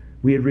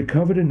 we had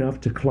recovered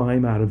enough to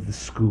climb out of the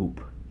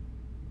scoop.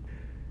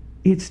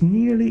 It's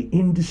nearly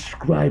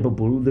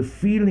indescribable, the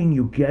feeling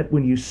you get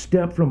when you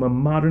step from a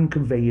modern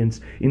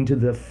conveyance into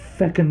the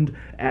fecund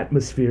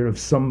atmosphere of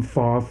some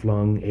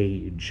far-flung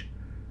age.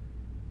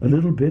 A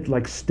little bit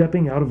like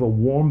stepping out of a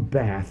warm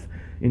bath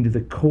into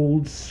the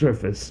cold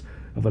surface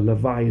of a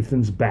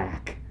leviathan's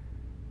back.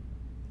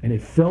 And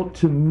it felt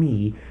to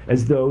me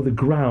as though the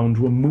ground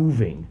were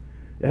moving,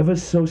 ever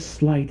so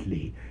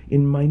slightly,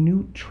 in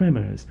minute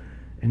tremors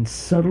and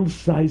subtle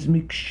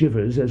seismic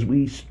shivers as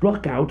we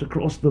struck out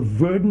across the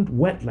verdant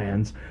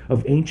wetlands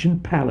of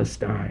ancient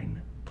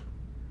Palestine.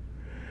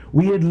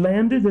 We had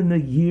landed in the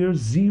year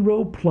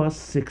 0 plus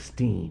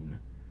 16,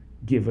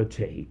 give or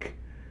take,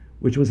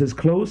 which was as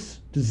close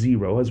to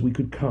zero as we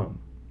could come.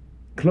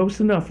 Close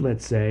enough,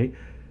 let's say,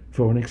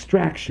 for an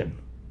extraction,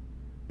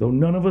 though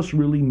none of us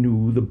really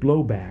knew the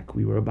blowback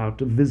we were about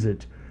to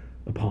visit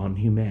upon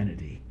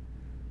humanity.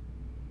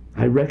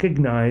 I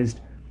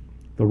recognized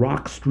the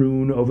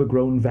rock-strewn,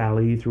 overgrown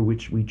valley through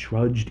which we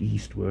trudged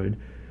eastward,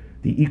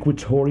 the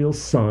equatorial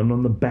sun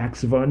on the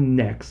backs of our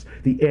necks,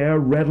 the air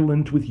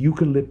redolent with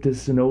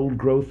eucalyptus and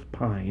old-growth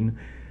pine.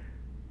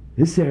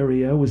 This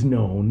area was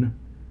known,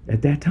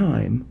 at that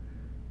time,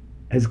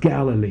 as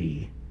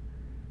Galilee,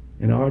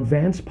 and our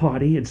advance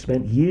party had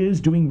spent years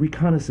doing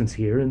reconnaissance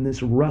here in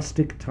this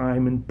rustic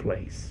time and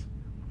place.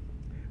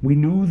 We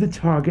knew the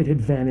target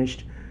had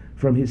vanished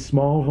from his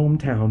small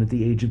hometown at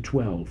the age of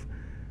 12.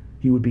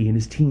 He would be in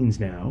his teens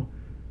now,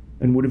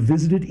 and would have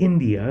visited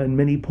India and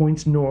many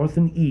points north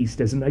and east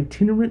as an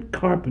itinerant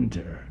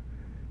carpenter.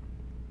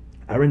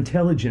 Our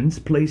intelligence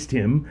placed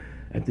him,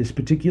 at this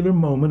particular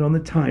moment on the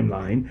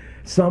timeline,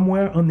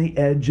 somewhere on the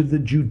edge of the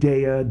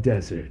Judea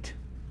desert.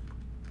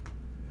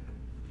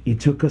 It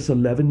took us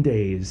 11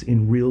 days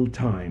in real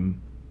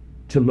time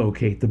to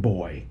locate the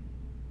boy.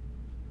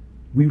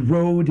 We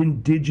rode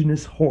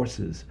indigenous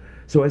horses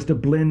so as to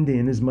blend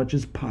in as much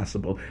as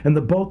possible, and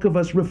the bulk of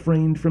us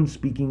refrained from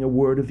speaking a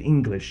word of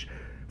English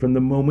from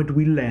the moment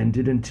we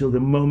landed until the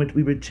moment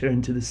we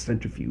returned to the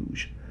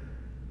centrifuge.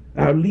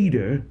 Our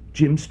leader,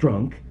 Jim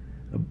Strunk,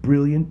 a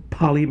brilliant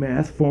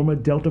polymath former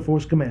Delta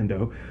Force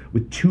commando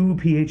with 2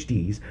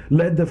 PhDs,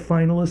 led the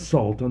final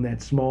assault on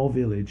that small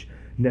village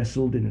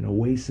nestled in an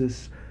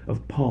oasis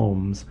of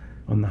palms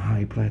on the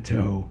high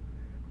plateau.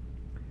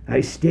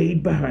 I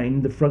stayed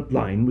behind the front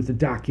line with the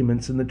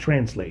documents and the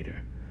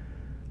translator.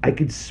 I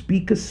could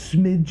speak a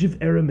smidge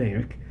of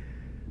Aramaic,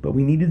 but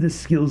we needed the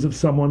skills of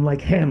someone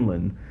like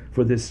Hanlon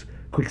for this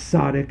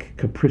quixotic,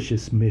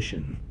 capricious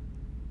mission.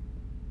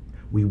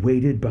 We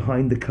waited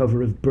behind the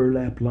cover of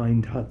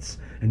burlap-lined huts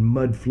and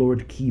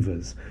mud-floored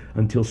kivas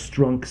until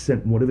Strunk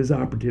sent one of his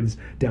operatives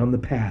down the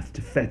path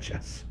to fetch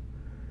us.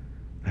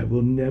 I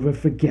will never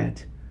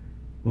forget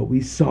what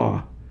we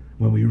saw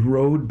when we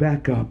rode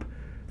back up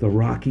the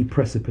rocky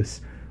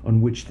precipice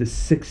on which the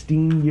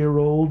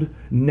 16-year-old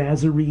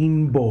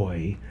Nazarene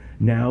boy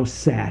now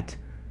sat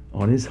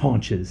on his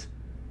haunches,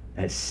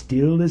 as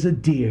still as a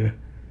deer,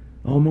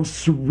 almost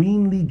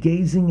serenely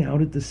gazing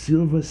out at the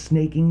silver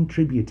snaking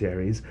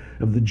tributaries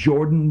of the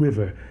Jordan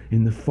River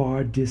in the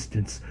far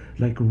distance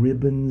like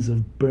ribbons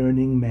of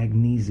burning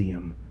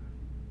magnesium.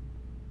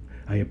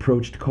 I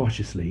approached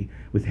cautiously,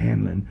 with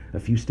Hanlon a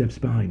few steps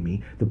behind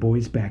me, the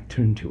boy's back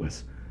turned to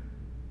us.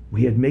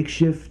 We had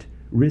makeshift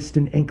wrist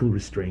and ankle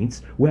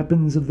restraints,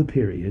 weapons of the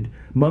period,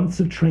 months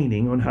of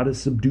training on how to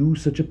subdue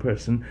such a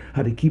person,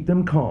 how to keep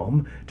them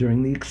calm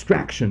during the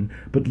extraction,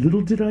 but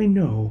little did I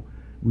know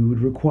we would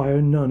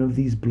require none of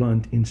these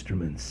blunt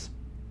instruments.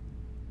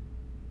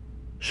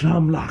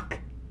 Shalom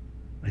lak,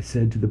 I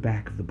said to the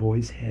back of the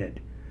boy's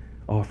head,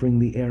 offering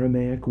the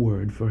Aramaic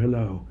word for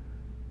hello.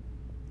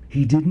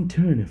 He didn't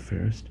turn at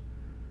first.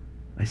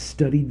 I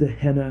studied the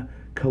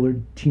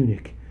henna-colored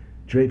tunic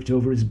draped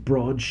over his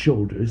broad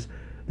shoulders,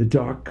 the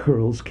dark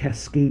curls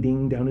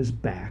cascading down his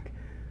back,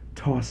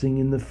 tossing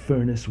in the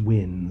furnace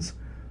winds.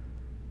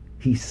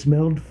 He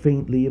smelled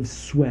faintly of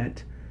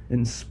sweat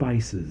and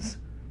spices.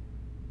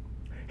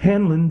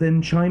 Hanlon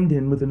then chimed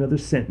in with another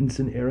sentence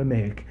in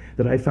Aramaic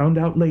that I found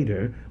out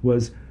later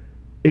was,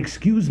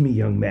 "Excuse me,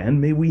 young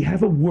man, may we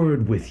have a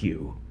word with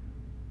you?"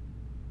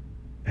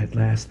 At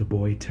last the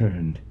boy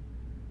turned.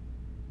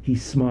 He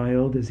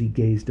smiled as he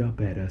gazed up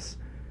at us,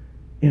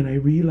 and I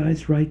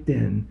realized right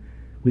then,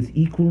 with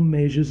equal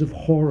measures of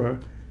horror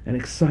and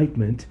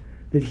excitement,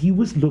 that he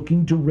was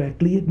looking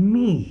directly at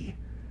me.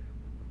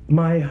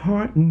 My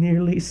heart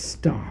nearly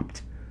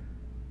stopped.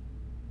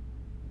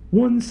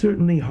 One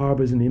certainly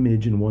harbors an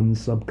image in one's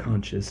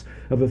subconscious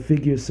of a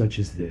figure such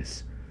as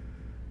this,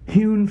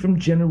 hewn from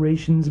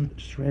generations of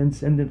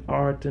transcendent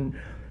art and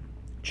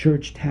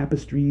church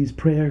tapestries,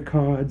 prayer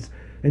cards,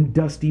 and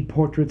dusty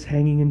portraits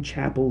hanging in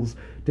chapels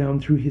down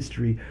through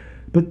history.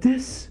 But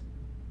this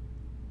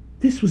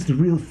was the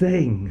real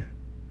thing.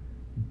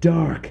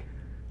 Dark,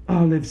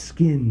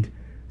 olive-skinned,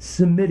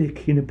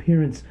 Semitic in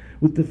appearance,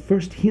 with the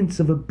first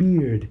hints of a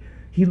beard.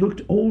 He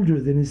looked older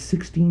than his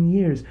 16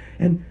 years,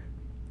 and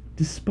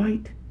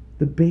despite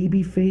the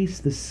baby face,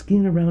 the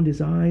skin around his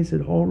eyes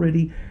had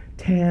already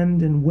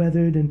tanned and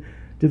weathered and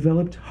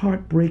developed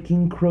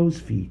heartbreaking crow's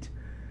feet,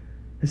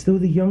 as though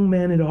the young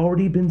man had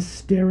already been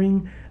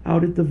staring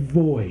out at the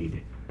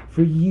void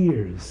for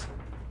years,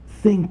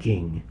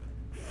 thinking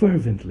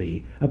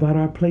fervently about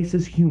our place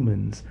as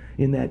humans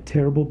in that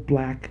terrible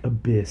black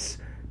abyss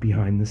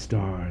behind the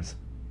stars.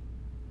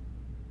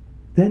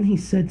 Then he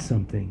said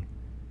something,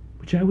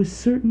 which I was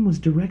certain was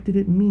directed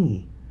at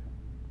me.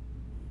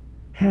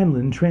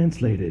 Hanlon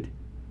translated.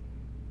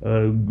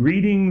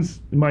 "Greetings,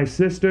 my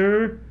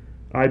sister.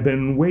 I've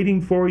been waiting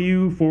for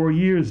you for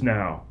years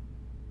now."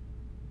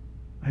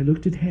 I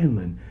looked at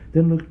Hanlon,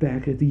 then looked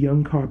back at the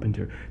young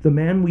carpenter, the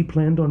man we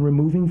planned on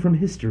removing from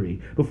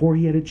history before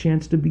he had a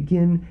chance to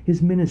begin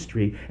his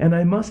ministry, and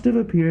I must have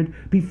appeared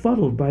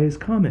befuddled by his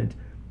comment.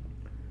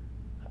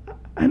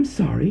 "I'm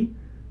sorry,"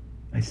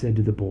 I said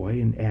to the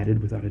boy, and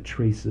added without a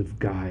trace of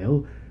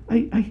guile,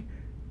 I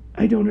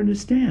don't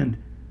understand."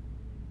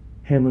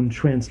 Hanlon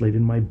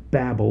translated my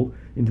babble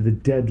into the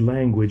dead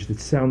language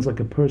that sounds like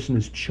a person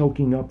is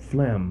choking up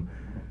phlegm.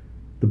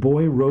 The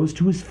boy rose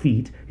to his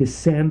feet, his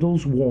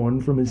sandals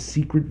worn from his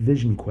secret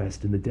vision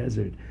quest in the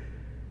desert.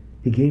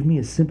 He gave me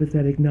a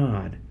sympathetic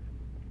nod.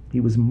 He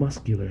was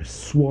muscular,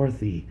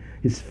 swarthy,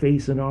 his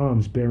face and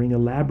arms bearing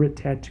elaborate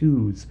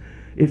tattoos.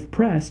 If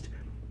pressed,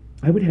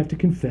 I would have to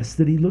confess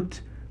that he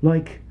looked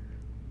like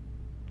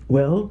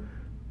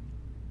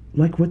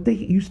what they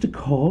used to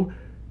call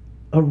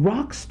a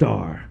rock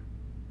star.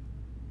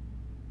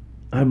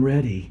 "I'm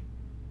ready,"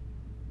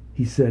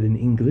 he said in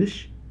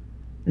English,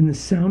 and the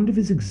sound of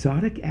his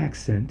exotic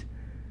accent,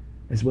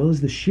 as well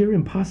as the sheer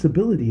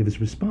impossibility of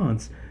his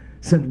response,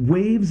 sent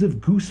waves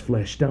of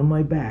gooseflesh down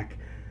my back.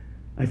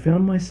 I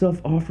found myself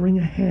offering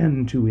a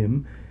hand to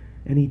him,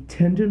 and he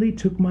tenderly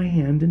took my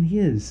hand in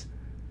his.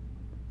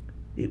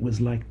 It was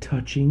like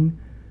touching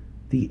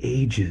the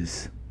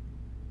ages.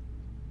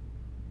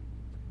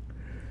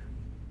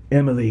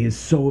 Emily is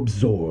so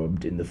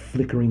absorbed in the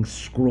flickering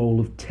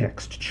scroll of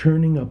text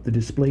churning up the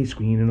display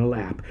screen in her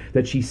lap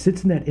that she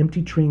sits in that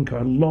empty train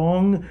car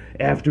long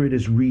after it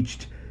has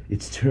reached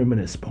its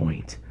terminus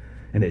point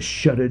and has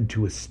shuddered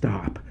to a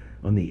stop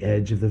on the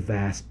edge of the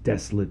vast,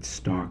 desolate,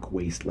 stark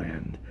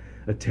wasteland,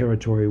 a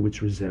territory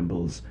which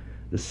resembles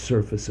the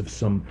surface of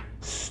some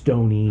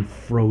stony,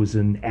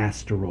 frozen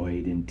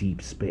asteroid in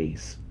deep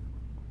space.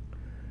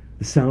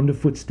 The sound of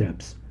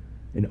footsteps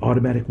and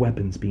automatic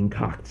weapons being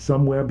cocked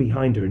somewhere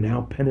behind her now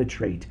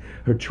penetrate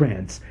her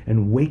trance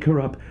and wake her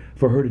up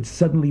for her to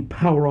suddenly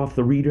power off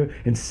the reader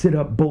and sit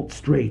up bolt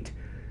straight.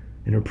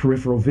 In her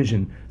peripheral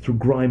vision, through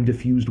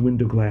grime-diffused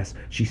window glass,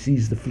 she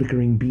sees the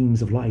flickering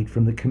beams of light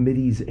from the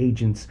committee's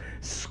agent's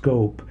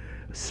scope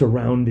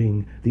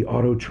surrounding the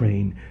auto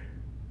train.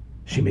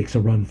 She makes a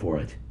run for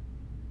it.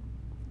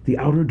 The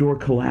outer door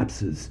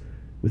collapses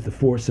with the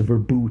force of her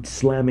boot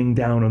slamming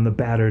down on the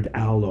battered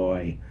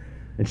alloy,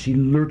 and she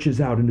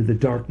lurches out into the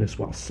darkness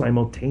while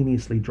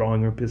simultaneously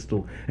drawing her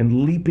pistol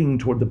and leaping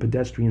toward the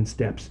pedestrian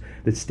steps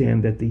that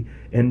stand at the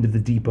end of the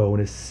depot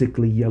in a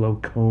sickly yellow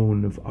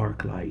cone of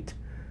arc light,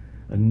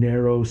 a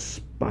narrow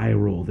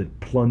spiral that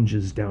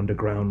plunges down to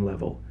ground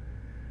level.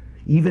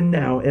 Even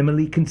now,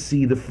 Emily can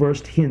see the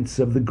first hints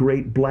of the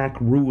great black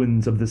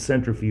ruins of the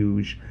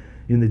centrifuge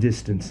in the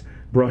distance,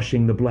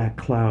 brushing the black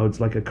clouds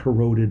like a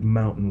corroded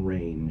mountain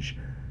range.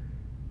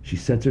 She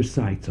sets her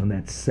sights on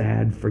that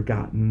sad,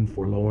 forgotten,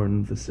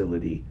 forlorn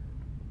facility.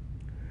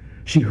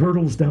 She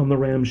hurtles down the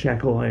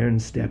ramshackle iron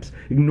steps,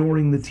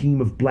 ignoring the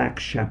team of black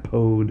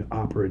chapeaued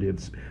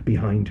operatives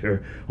behind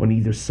her, on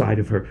either side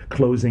of her,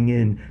 closing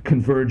in,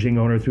 converging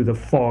on her through the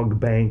fog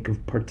bank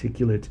of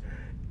particulate,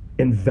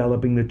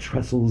 enveloping the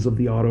trestles of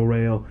the auto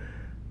rail.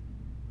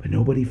 But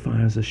nobody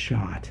fires a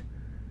shot.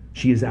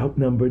 She is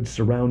outnumbered,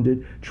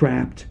 surrounded,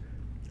 trapped,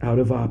 out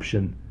of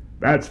option.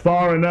 "That's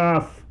far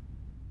enough!"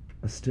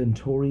 A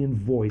stentorian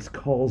voice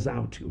calls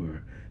out to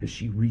her as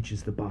she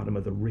reaches the bottom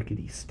of the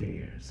rickety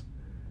stairs.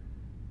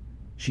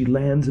 She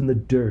lands in the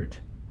dirt,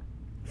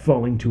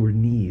 falling to her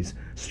knees,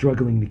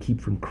 struggling to keep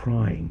from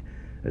crying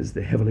as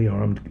the heavily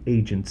armed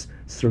agents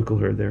circle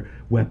her, their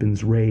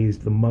weapons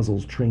raised, the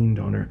muzzles trained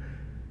on her.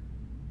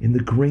 In the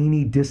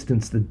grainy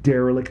distance, the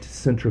derelict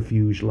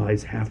centrifuge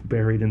lies half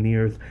buried in the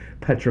earth,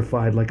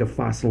 petrified like a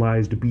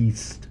fossilized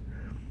beast.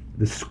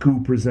 The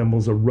scoop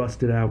resembles a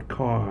rusted-out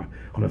car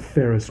on a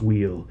Ferris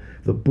wheel,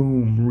 the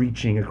boom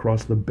reaching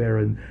across the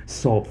barren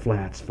salt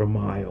flats for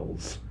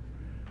miles.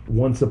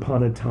 Once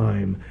upon a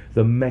time,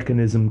 the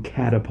mechanism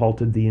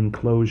catapulted the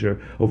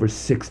enclosure over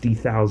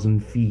 60,000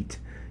 feet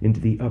into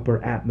the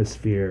upper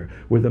atmosphere,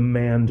 where the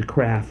manned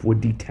craft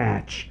would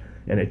detach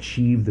and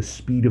achieve the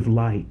speed of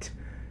light,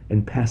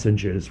 and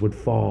passengers would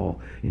fall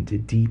into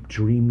deep,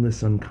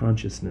 dreamless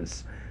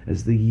unconsciousness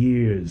as the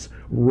years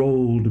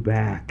rolled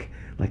back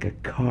like a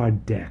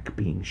card deck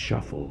being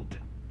shuffled.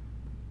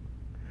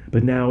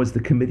 But now, as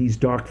the committee's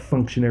dark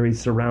functionaries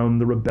surround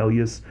the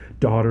rebellious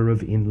daughter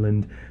of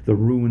Inland, the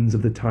ruins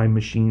of the time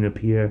machine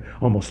appear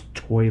almost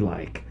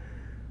toy-like,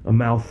 a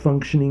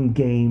malfunctioning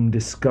game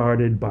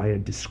discarded by a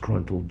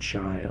disgruntled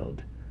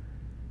child.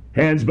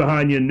 "Hands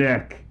behind your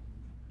neck,"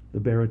 the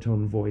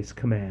baritone voice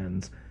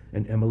commands,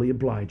 and Emily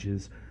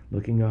obliges,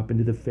 looking up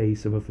into the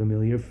face of a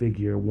familiar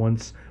figure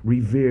once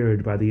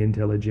revered by the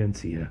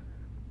intelligentsia.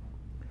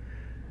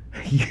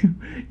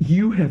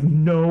 You have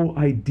no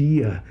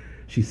idea,"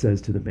 she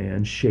says to the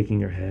man, shaking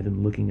her head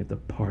and looking at the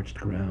parched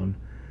ground.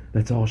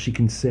 That's all she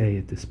can say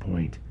at this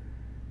point.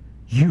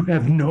 "You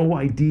have no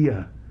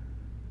idea."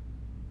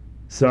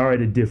 "Sorry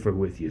to differ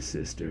with you,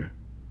 sister,"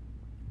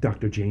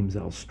 Dr. James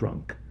L.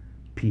 Strunk,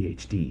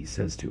 Ph.D.,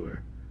 says to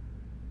her.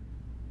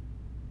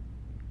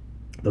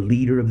 The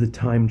leader of the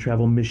time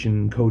travel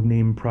mission,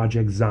 codenamed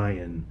Project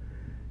Zion.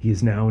 He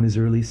is now in his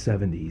early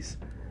 70s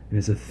and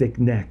has a thick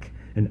neck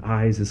and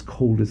eyes as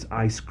cold as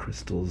ice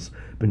crystals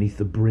beneath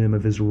the brim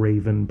of his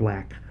raven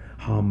black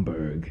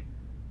Homburg.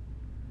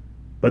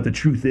 "But the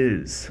truth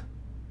is,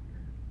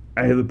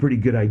 I have a pretty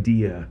good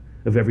idea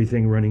of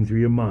everything running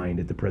through your mind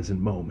at the present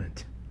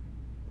moment."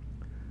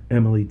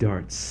 Emily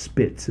Dart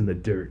spits in the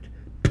dirt.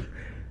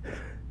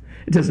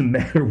 "It doesn't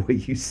matter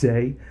what you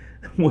say,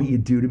 what you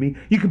do to me.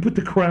 You can put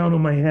the crown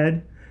on my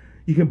head.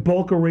 You can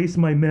bulk erase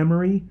my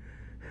memory.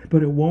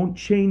 But it won't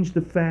change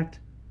the fact—"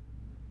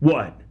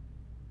 "What?"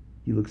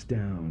 He looks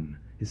down,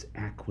 his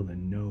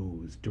aquiline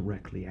nose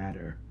directly at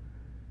her.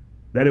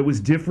 "That it was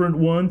different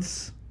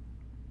once?"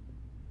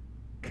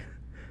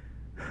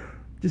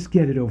 Just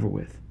get it over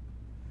with.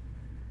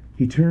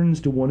 He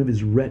turns to one of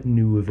his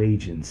retinue of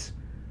agents.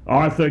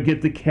 "Arthur,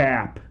 get the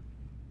cap."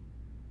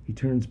 He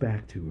turns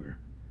back to her.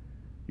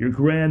 "Your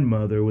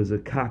grandmother was a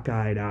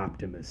cockeyed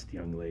optimist,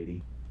 young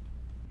lady."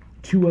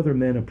 Two other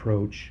men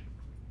approach,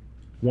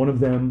 one of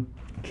them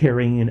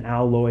carrying an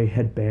alloy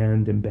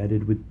headband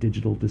embedded with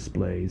digital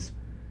displays.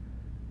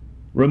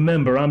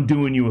 "Remember, I'm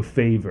doing you a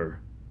favor."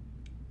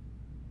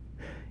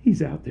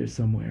 "He's out there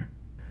somewhere,"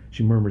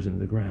 she murmurs into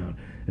the ground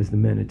as the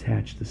men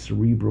attach the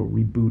cerebral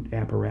reboot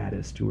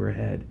apparatus to her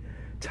head,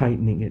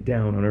 tightening it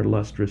down on her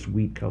lustrous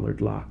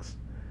wheat-colored locks.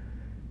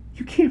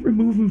 "You can't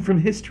remove him from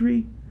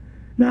history.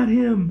 Not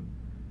him.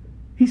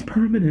 He's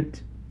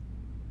permanent."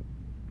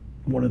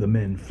 One of the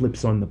men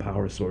flips on the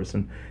power source,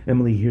 and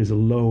Emily hears a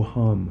low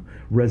hum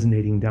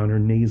resonating down her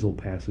nasal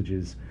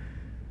passages.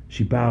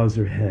 She bows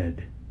her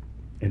head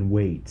and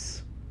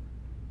waits.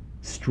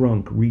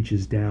 Strunk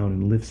reaches down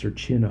and lifts her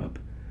chin up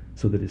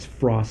so that his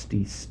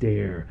frosty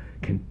stare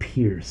can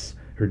pierce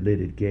her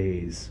lidded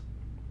gaze.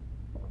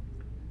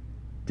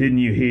 "Didn't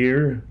you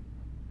hear?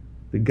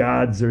 The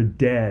gods are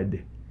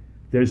dead.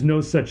 There's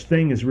no such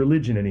thing as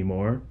religion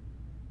anymore.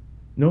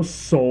 No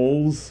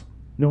souls,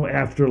 no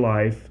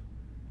afterlife."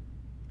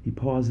 He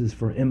pauses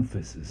for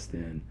emphasis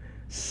then,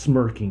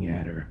 smirking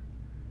at her.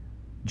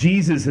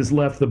 "Jesus has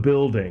left the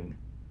building."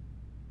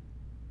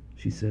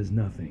 She says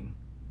nothing.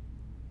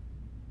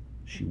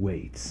 She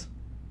waits.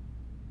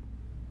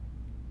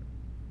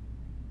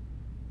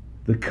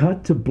 The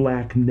cut to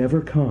black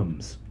never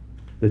comes.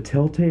 The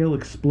telltale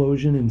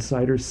explosion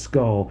inside her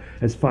skull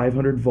as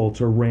 500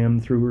 volts are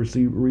rammed through her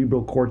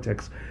cerebral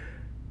cortex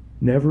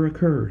never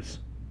occurs.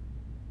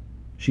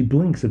 She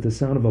blinks at the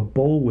sound of a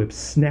bullwhip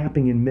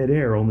snapping in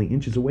midair only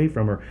inches away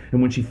from her,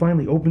 and when she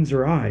finally opens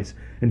her eyes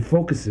and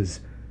focuses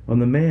on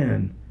the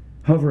man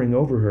hovering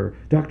over her,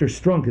 Dr.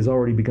 Strunk has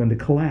already begun to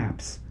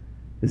collapse,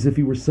 as if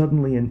he were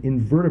suddenly an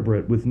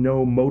invertebrate with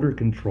no motor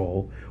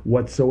control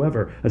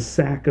whatsoever, a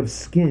sack of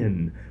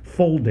skin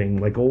folding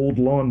like old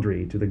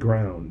laundry to the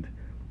ground.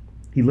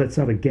 He lets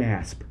out a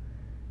gasp,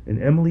 and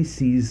Emily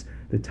sees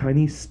the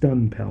tiny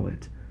stun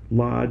pellet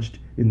lodged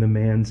in the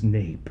man's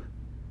nape.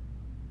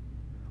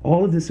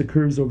 All of this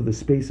occurs over the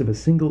space of a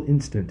single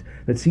instant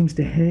that seems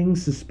to hang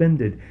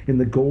suspended in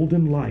the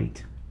golden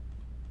light.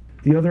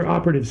 The other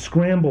operatives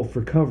scramble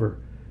for cover,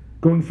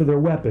 going for their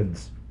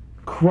weapons,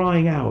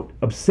 crying out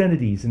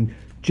obscenities and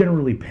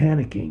generally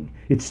panicking.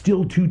 It's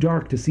still too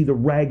dark to see the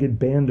ragged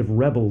band of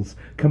rebels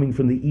coming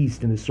from the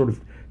east in a sort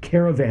of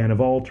caravan of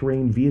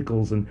all-terrain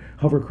vehicles and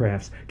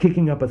hovercrafts,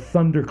 kicking up a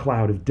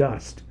thundercloud of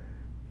dust.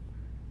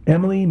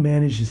 Emily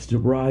manages to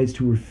rise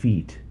to her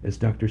feet as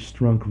Dr.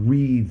 Strunk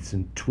wreathes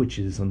and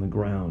twitches on the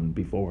ground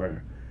before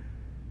her.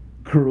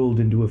 Curled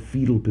into a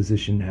fetal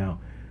position now,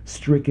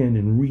 stricken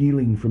and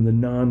reeling from the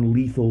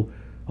non-lethal,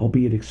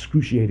 albeit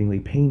excruciatingly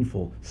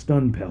painful,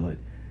 stun pellet,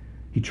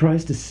 he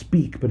tries to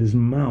speak, but his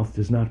mouth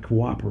does not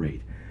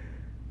cooperate.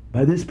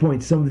 By this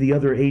point, some of the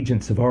other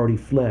agents have already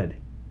fled.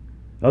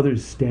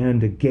 Others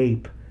stand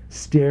agape,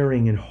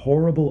 staring in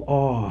horrible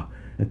awe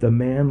at the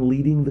man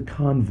leading the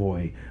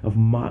convoy of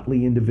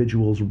motley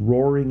individuals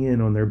roaring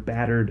in on their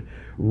battered,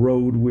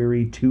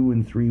 road-weary 2-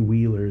 and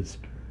 3-wheelers.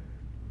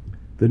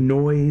 The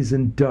noise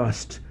and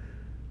dust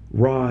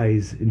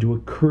rise into a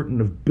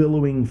curtain of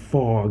billowing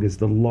fog as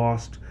the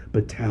lost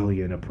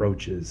battalion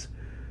approaches.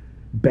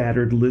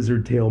 Battered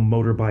lizard-tail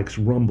motorbikes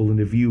rumble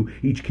into view,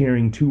 each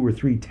carrying 2 or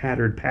 3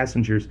 tattered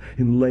passengers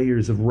in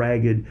layers of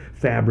ragged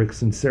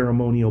fabrics and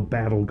ceremonial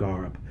battle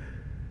garb.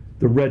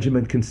 The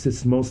regiment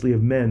consists mostly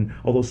of men,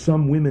 although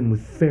some women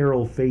with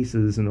feral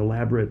faces and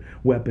elaborate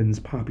weapons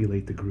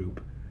populate the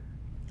group.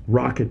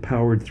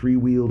 Rocket-powered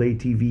 3-wheeled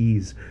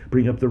ATVs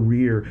bring up the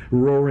rear,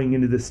 roaring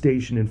into the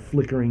station in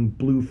flickering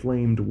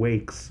blue-flamed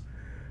wakes.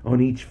 On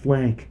each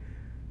flank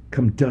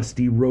come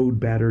dusty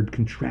road-battered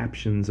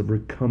contraptions of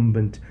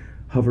recumbent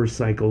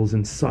hovercycles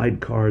and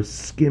sidecars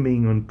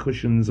skimming on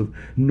cushions of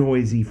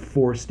noisy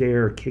forced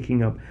air,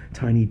 kicking up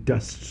tiny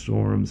dust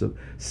storms of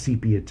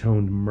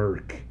sepia-toned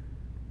murk.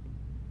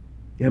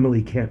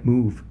 Emily can't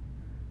move,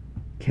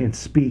 can't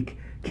speak,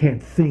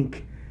 can't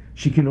think.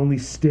 She can only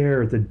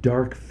stare at the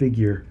dark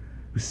figure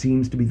who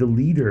seems to be the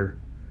leader,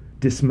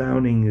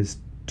 dismounting his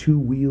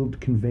 2-wheeled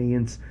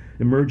conveyance,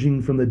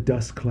 emerging from the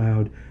dust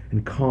cloud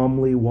and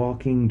calmly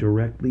walking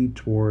directly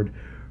toward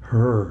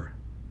her.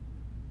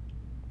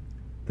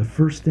 The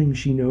first thing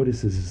she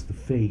notices is the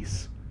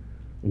face,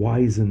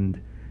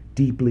 wizened,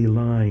 deeply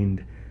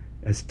lined,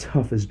 as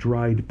tough as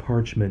dried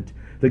parchment,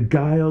 the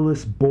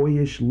guileless,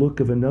 boyish look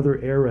of another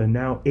era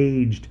now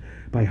aged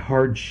by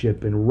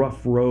hardship and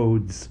rough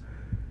roads.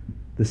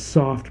 The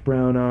soft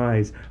brown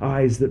eyes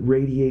that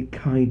radiate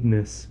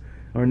kindness,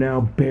 are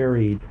now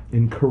buried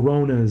in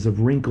coronas of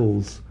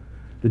wrinkles,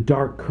 the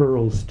dark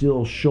curls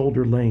still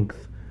shoulder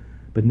length,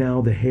 but now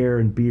the hair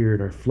and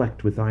beard are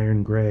flecked with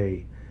iron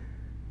gray.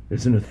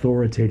 There's an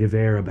authoritative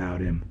air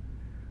about him,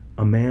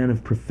 a man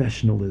of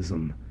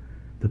professionalism,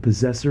 the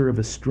possessor of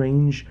a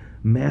strange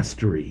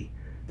mastery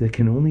that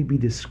can only be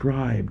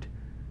described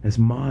as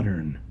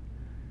modern.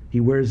 He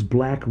wears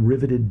black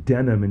riveted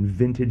denim and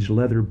vintage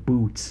leather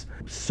boots,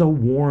 so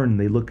worn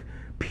they look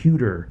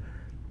pewter,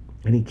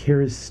 and he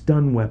carries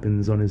stun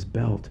weapons on his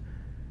belt.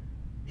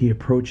 He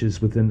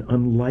approaches with an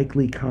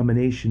unlikely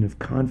combination of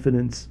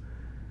confidence,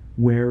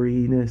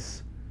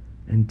 wariness,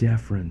 and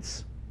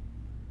deference.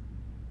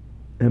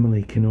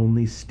 Emily can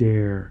only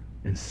stare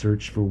and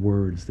search for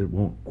words that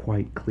won't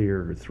quite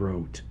clear her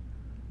throat.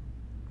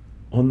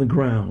 On the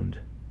ground,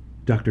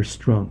 Dr.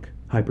 Strunk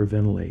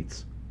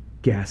hyperventilates,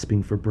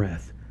 gasping for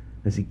breath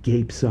as he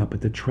gapes up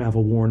at the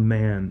travel-worn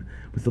man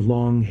with the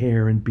long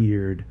hair and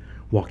beard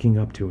walking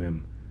up to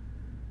him.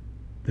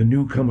 The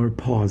newcomer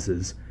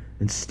pauses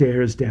and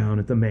stares down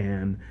at the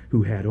man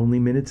who had only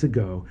minutes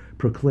ago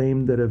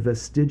proclaimed that a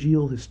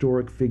vestigial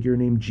historic figure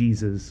named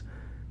Jesus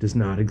does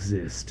not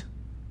exist.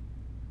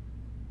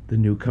 The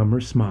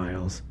newcomer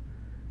smiles,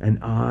 an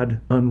odd,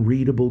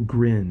 unreadable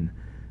grin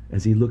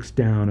as he looks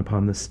down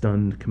upon the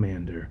stunned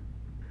commander.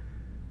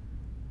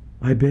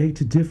 "I beg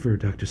to differ,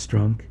 Dr.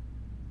 Strunk,"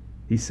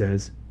 he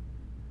says.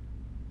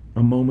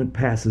 A moment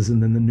passes,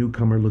 and then the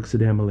newcomer looks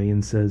at Emily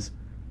and says,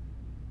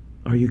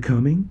 "Are you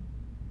coming?"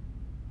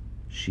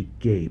 She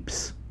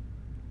gapes.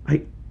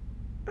 I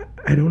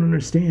don't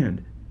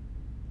understand."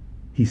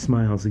 He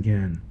smiles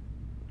again.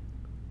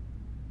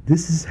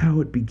 "This is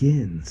how it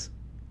begins."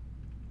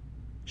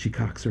 She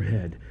cocks her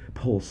head,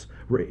 pulse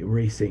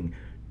racing.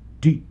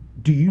 Do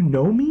you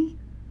know me?"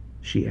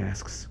 she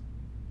asks.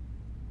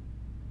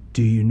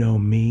 "Do you know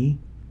me?"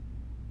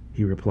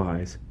 he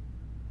replies.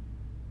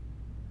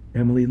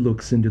 Emily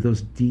looks into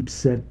those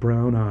deep-set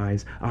brown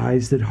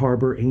eyes that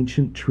harbor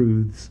ancient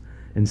truths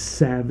and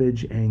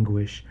savage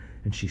anguish,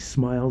 and she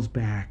smiles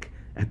back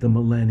at the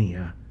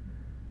millennia.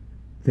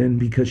 Then,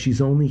 because she's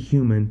only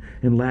human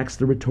and lacks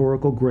the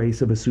rhetorical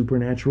grace of a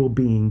supernatural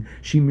being,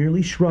 she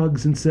merely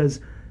shrugs and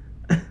says,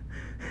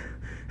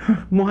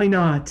 "Why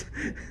not?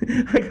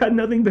 I got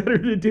nothing better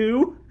to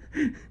do."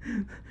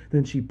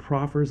 Then she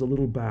proffers a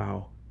little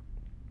bow.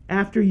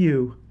 "After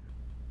you."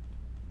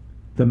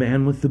 The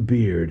man with the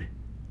beard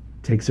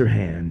takes her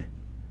hand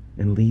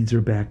and leads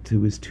her back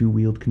to his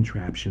 2-wheeled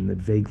contraption that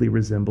vaguely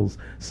resembles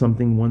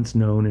something once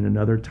known in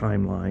another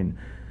timeline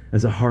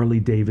as a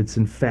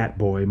Harley-Davidson Fat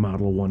Boy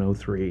Model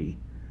 103.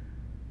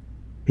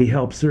 He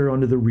helps her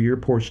onto the rear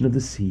portion of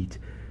the seat,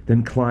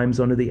 then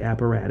climbs onto the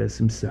apparatus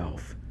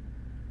himself.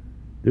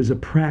 There's a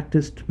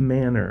practiced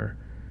manner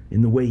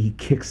in the way he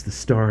kicks the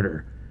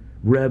starter,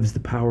 revs the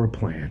power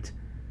plant,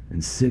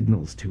 and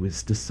signals to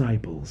his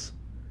disciples.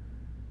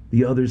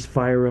 The others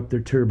fire up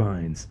their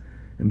turbines,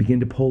 and begin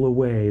to pull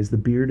away as the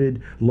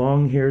bearded,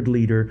 long-haired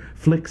leader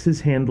flicks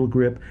his handle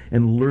grip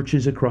and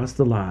lurches across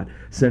the lot,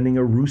 sending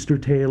a rooster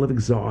tail of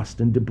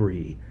exhaust and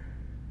debris.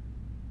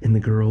 And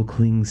the girl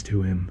clings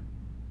to him.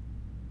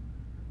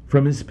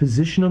 From his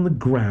position on the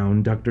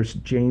ground, Dr.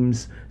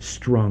 James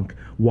Strunk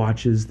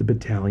watches the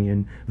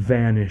battalion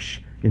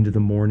vanish into the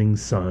morning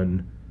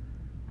sun.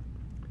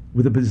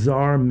 With a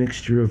bizarre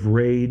mixture of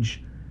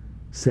rage,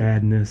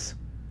 sadness,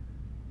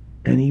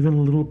 and even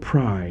a little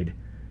pride,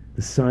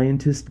 the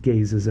scientist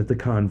gazes at the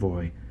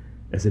convoy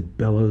as it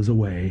bellows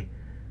away,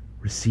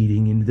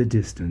 receding into the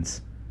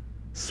distance,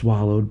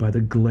 swallowed by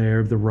the glare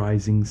of the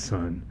rising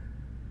sun.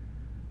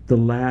 The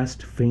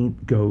last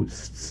faint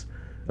ghosts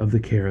of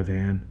the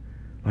caravan,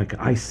 like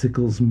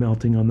icicles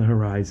melting on the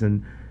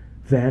horizon,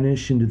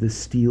 vanish into the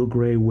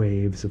steel-gray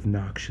waves of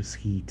noxious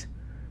heat.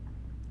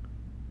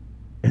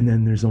 And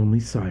then there's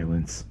only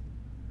silence,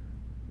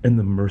 and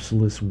the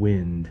merciless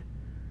wind,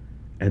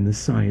 and the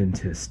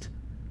scientist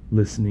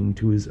listening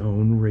to his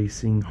own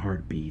racing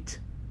heartbeat.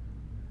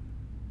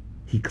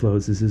 He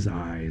closes his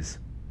eyes,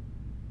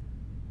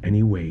 and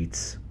he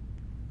waits,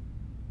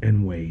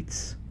 and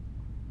waits,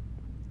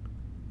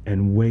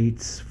 and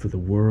waits for the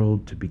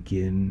world to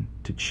begin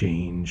to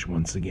change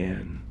once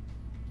again.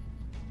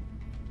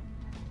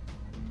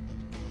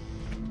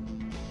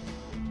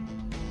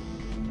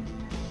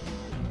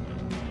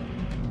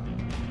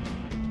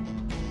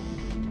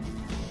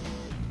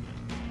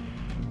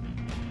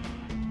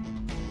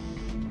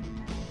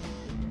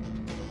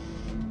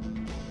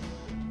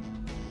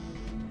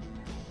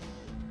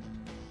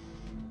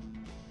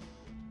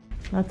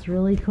 That's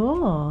really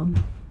cool.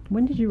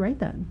 When did you write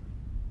that?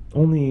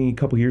 Only a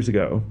couple years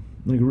ago,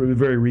 like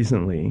very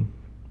recently.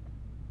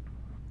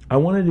 I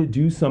wanted to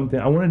do something.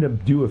 I wanted to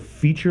do a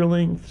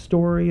feature-length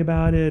story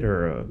about it,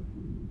 or a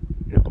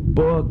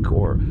book,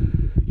 or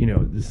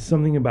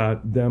something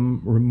about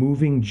them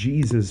removing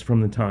Jesus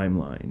from the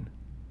timeline.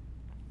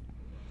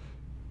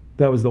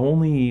 That was the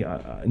only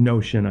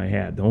notion I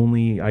had, the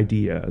only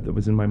idea that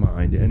was in my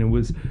mind, and it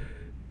was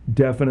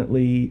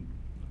definitely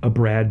a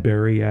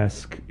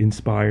Bradbury-esque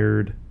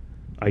inspired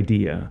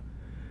idea.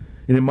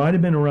 And it might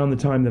have been around the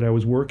time that I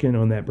was working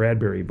on that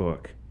Bradbury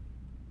book.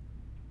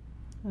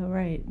 Oh,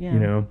 right,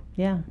 yeah.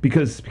 Yeah.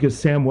 Because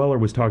Sam Weller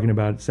was talking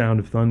about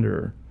Sound of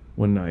Thunder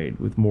one night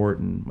with Mort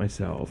and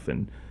myself,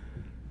 and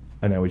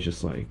I was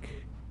just like,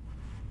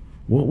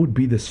 what would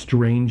be the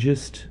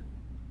strangest,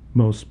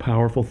 most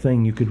powerful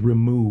thing you could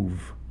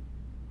remove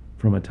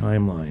from a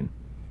timeline?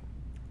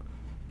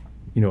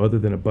 Other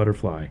than a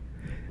butterfly.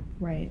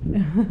 Right.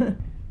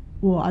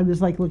 Well, I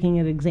was looking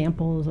at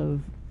examples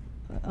of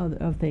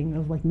things,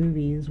 of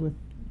movies with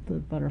the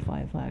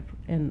butterfly effect,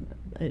 and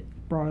it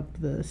brought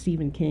up the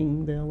Stephen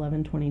King, the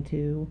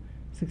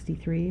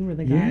 11/22/63, where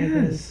the guy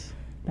goes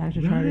back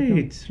to try to kill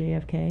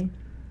JFK.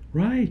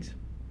 Right.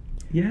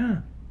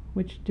 Yeah.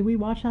 Which, did we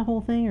watch that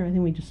whole thing, or I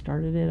think we just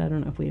started it? I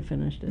don't know if we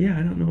finished it. Yeah,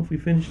 I don't know if we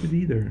finished it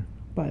either.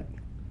 But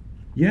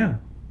yeah,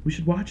 we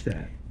should watch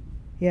that.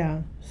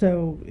 Yeah.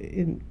 So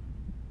in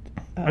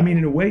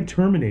a way,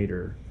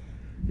 Terminator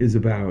is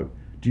about.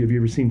 Have you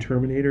ever seen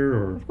Terminator?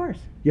 Or of course.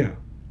 Yeah,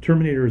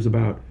 Terminator is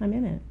about. I'm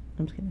in it.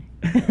 I'm just kidding.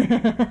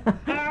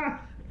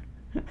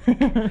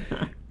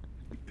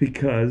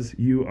 Because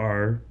you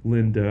are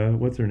Linda.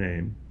 What's her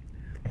name?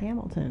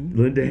 Hamilton.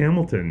 Linda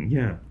Hamilton.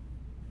 Yeah.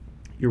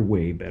 You're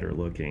way better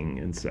looking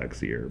and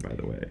sexier, by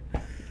the way.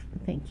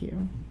 Thank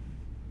you.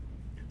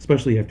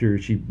 Especially after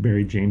she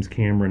married James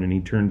Cameron and he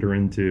turned her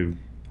into.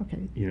 Okay.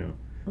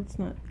 Let's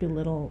not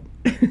belittle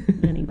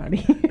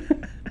anybody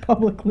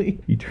publicly.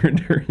 He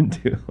turned her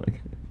into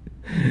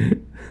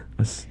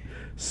a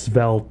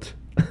svelte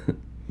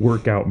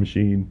workout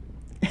machine.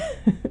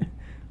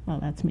 Well,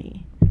 that's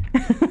me.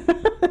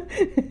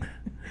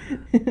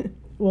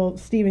 Well,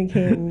 Stephen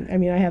King,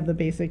 I have the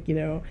basic,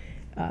 the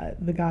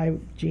guy,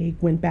 Jake,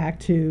 went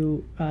back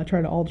to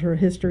try to alter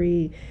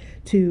history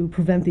to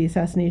prevent the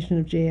assassination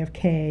of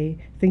JFK,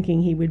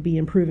 thinking he would be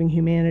improving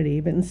humanity,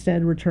 but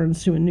instead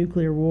returns to a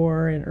nuclear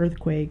war and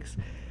earthquakes,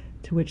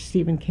 to which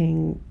Stephen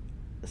King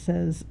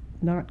says,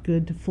 not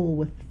good to fool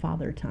with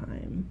father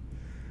time.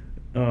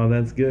 Oh,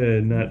 that's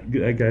good. Not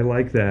good. I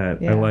like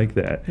that. Yeah. I like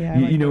that. Yeah,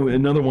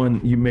 another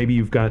one, maybe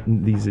you've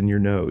gotten these in your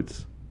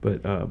notes,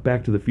 but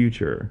Back to the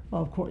Future.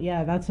 Well, of course,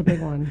 yeah, that's a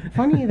big one.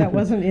 Funny that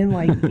wasn't in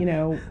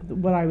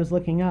what I was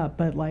looking up,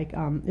 but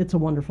It's a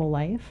Wonderful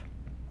Life.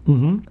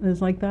 Mm-hmm.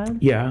 Is like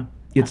that. Yeah,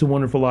 It's a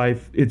Wonderful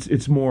Life.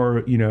 It's more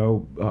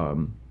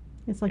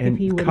it's like if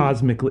he would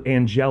cosmically,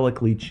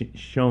 angelically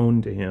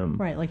shown to him.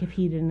 Right, like if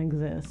he didn't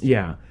exist.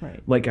 Yeah.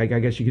 Right. Like I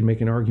guess you could make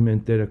an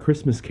argument that A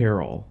Christmas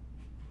Carol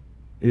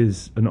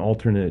is an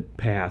alternate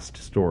past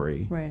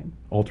story. Right.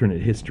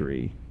 Alternate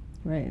history.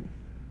 Right.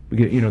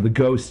 The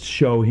ghosts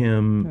show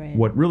him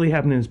what really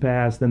happened in his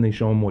past, then they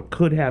show him what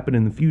could happen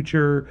in the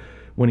future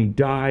when he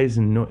dies,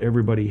 and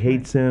everybody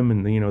hates him,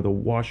 and the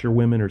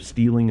washerwomen are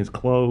stealing his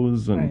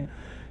clothes, and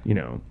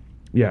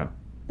yeah.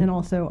 And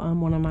also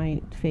one of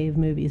my fave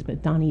movies,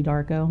 but Donnie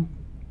Darko,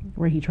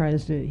 where he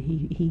tries to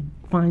he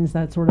finds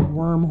that sort of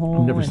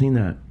wormhole. I've never seen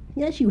that.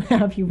 Yes, you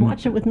have. You've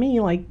watched it with me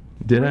like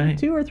Did I?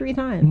 2 or 3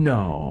 times.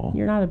 No.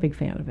 You're not a big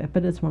fan of it,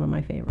 but it's one of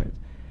my favorites.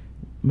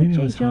 Maybe I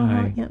Jake was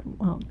Gyllenhaal, high. yeah,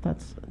 well,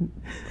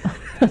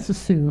 that's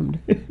assumed.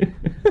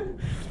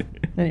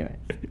 Anyway,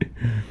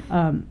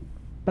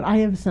 but I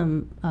have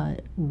some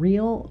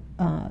real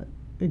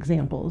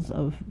examples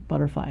of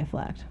butterfly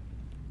effect.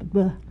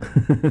 The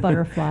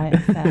butterfly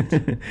effect.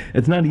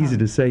 It's not easy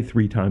to say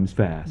 3 times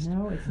fast.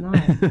 No, it's not.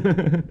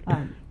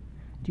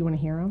 Do you want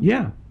to hear them?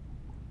 Yeah.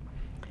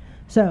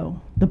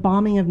 So, the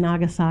bombing of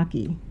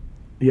Nagasaki.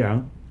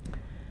 Yeah.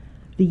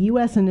 The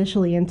U.S.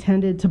 initially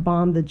intended to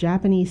bomb the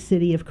Japanese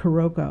city of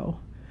Kuroko,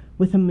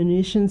 with a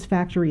munitions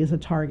factory as a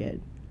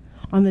target.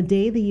 On the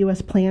day the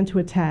U.S. planned to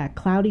attack,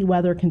 cloudy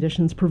weather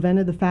conditions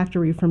prevented the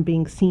factory from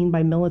being seen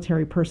by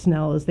military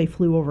personnel as they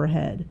flew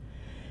overhead.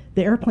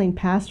 The airplane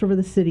passed over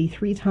the city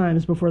 3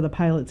 times before the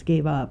pilots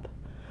gave up.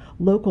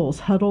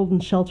 Locals huddled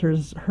in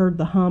shelters heard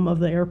the hum of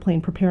the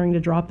airplane preparing to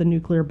drop the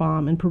nuclear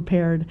bomb and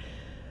prepared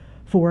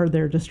for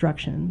their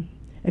destruction.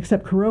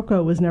 Except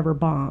Kuroko was never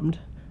bombed.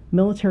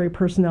 Military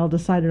personnel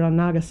decided on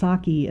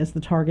Nagasaki as the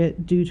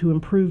target due to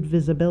improved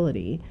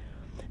visibility.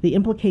 The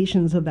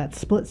implications of that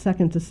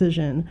split-second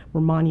decision were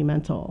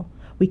monumental.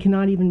 We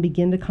cannot even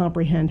begin to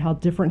comprehend how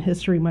different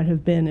history might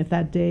have been if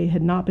that day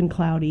had not been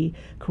cloudy.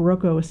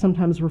 Kuroko is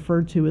sometimes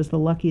referred to as the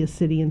luckiest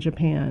city in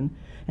Japan,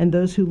 and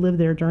those who lived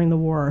there during the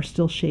war are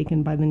still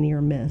shaken by the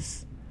near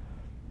miss.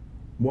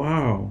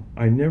 Wow.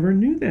 I never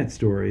knew that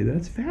story.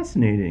 That's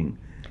fascinating.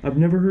 I've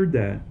never heard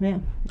that. Yeah,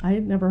 I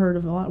had never heard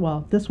of a lot.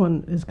 Well, this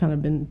one has kind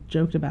of been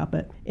joked about,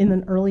 but in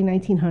the early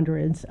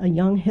 1900s, a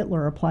young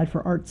Hitler applied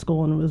for art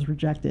school and was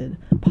rejected,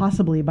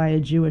 possibly by a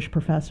Jewish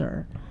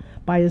professor.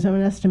 By his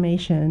own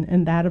estimation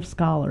and that of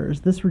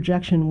scholars, this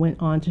rejection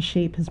went on to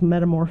shape his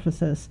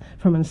metamorphosis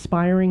from an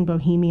aspiring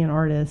bohemian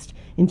artist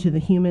into the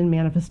human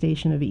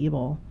manifestation of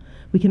evil.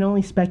 We can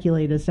only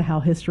speculate as to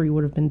how history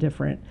would have been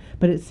different,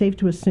 but it's safe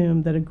to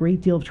assume that a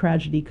great deal of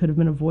tragedy could have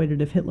been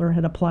avoided if Hitler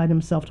had applied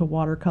himself to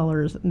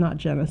watercolors, not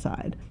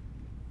genocide.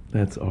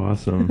 That's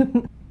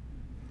awesome.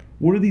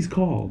 What are these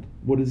called?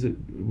 What is it?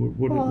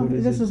 What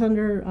is this it? is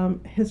under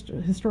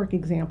historic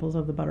examples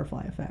of the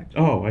butterfly effect.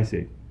 Oh, I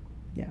see.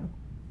 Yeah.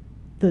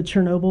 The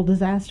Chernobyl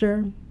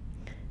disaster.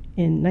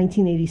 In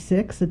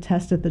 1986, a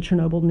test at the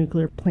Chernobyl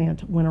nuclear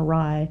plant went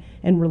awry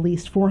and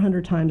released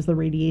 400 times the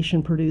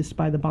radiation produced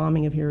by the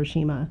bombing of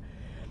Hiroshima.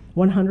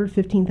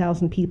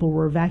 115,000 people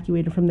were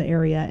evacuated from the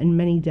area, and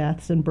many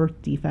deaths and birth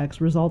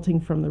defects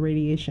resulting from the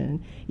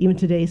radiation. Even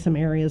today, some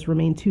areas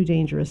remain too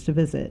dangerous to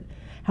visit.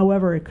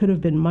 However, it could have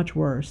been much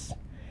worse.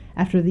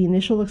 After the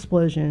initial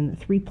explosion,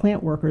 3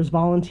 plant workers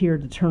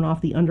volunteered to turn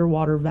off the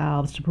underwater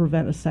valves to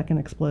prevent a second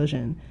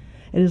explosion.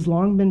 It has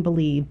long been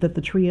believed that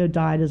the trio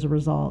died as a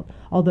result,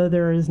 although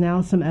there is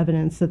now some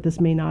evidence that this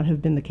may not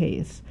have been the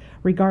case.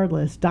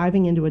 Regardless,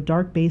 diving into a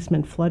dark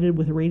basement flooded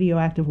with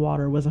radioactive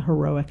water was a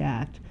heroic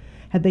act.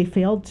 Had they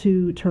failed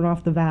to turn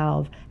off the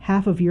valve,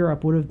 half of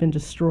Europe would have been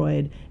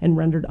destroyed and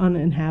rendered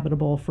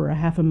uninhabitable for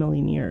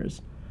 500,000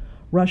 years.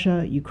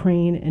 Russia,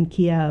 Ukraine, and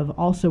Kiev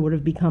also would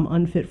have become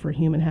unfit for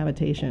human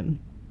habitation.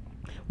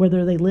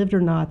 Whether they lived or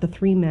not, the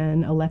 3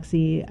 men,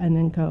 Alexei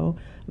Anenko,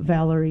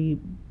 Valery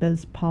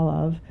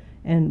Bezpalov,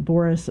 and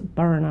Boris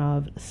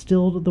Baranov,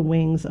 stilled the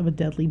wings of a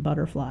deadly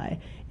butterfly.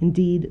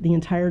 Indeed, the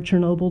entire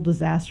Chernobyl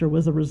disaster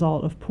was a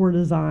result of poor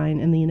design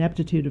and the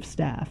ineptitude of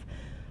staff.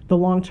 The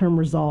long-term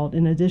result,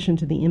 in addition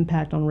to the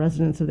impact on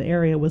residents of the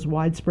area, was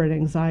widespread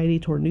anxiety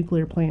toward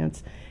nuclear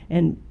plants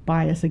and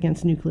bias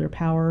against nuclear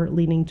power,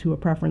 leading to a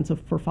preference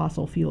for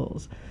fossil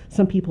fuels.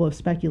 Some people have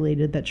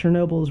speculated that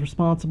Chernobyl is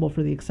responsible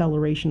for the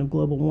acceleration of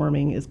global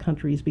warming as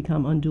countries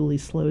become unduly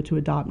slow to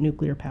adopt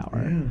nuclear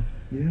power.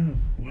 Yeah,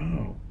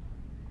 wow.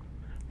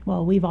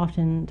 Well, we've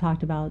often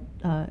talked about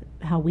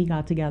how we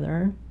got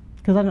together,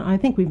 because I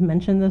think we've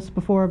mentioned this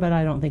before, but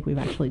I don't think we've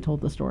actually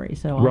told the story.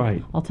 So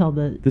I'll tell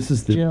This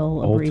is the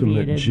Jill ultimate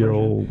abbreviated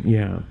Jill, version.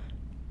 yeah.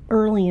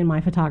 Early in my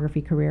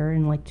photography career,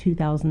 in like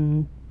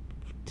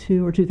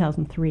 2002 or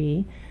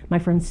 2003, my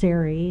friend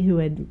Sari, who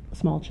had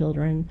small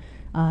children,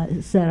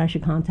 said I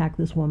should contact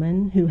this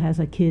woman who has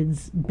a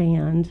kids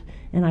band,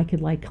 and I could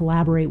like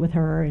collaborate with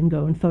her and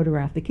go and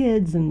photograph the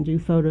kids and do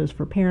photos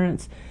for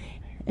parents.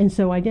 And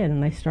so I did,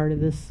 and I started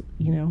this,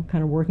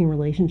 kind of working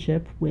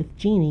relationship with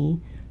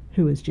Jeannie,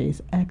 who is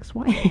Jay's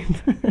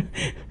ex-wife.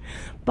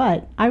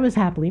 But I was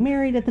happily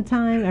married at the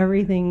time.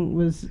 Everything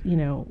was,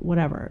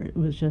 whatever. It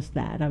was just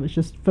that. I was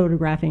just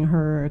photographing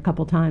her a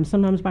couple times,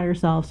 sometimes by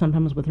herself,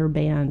 sometimes with her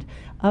band,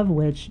 of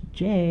which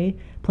Jay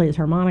plays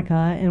harmonica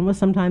and was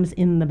sometimes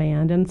in the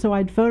band. And so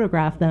I'd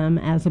photograph them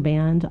as a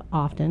band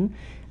often.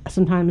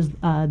 Sometimes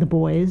the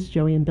boys,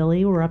 Joey and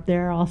Billy, were up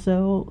there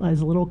also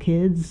as little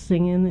kids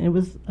singing. It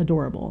was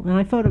adorable. And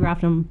I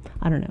photographed them,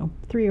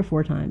 3 or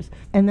 4 times.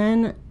 And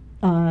then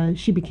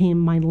she became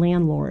my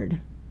landlord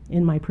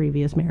in my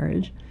previous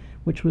marriage,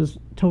 which was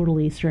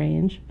totally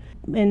strange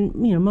and,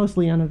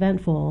 mostly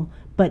uneventful.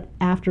 But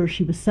after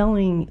she was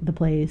selling the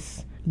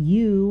place,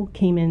 you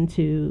came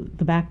into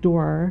the back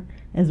door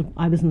as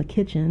I was in the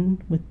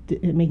kitchen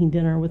making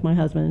dinner with my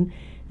husband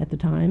at the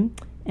time.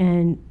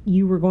 and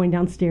you were going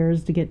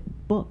downstairs to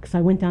get books.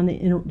 I went down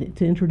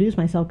to introduce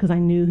myself because I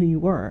knew who you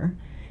were.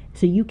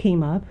 So you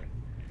came up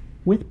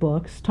with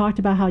books, talked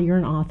about how you're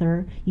an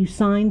author. You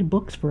signed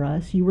books for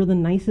us. You were the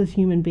nicest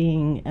human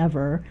being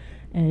ever.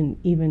 And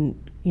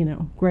even,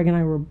 Greg and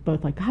I were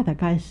both like, God, that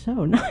guy is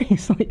so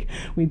nice. Like,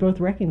 we both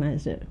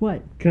recognized it.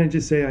 What? Can I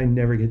just say I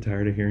never get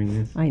tired of hearing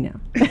this? I know.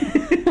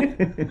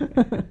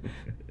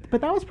 But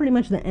that was pretty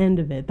much the end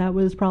of it. That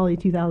was probably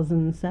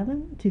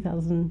 2007,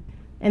 2000.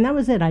 And that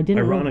was it. I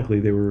didn't. Ironically,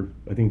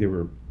 I think they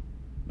were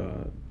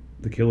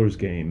the Killers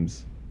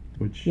games,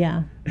 which.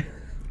 Yeah.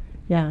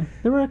 Yeah.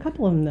 There were a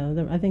couple of them,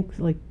 though. I think,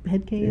 like,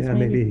 Head Case, yeah,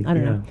 maybe. I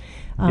don't know.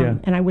 Yeah.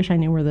 And I wish I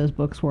knew where those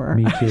books were.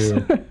 Me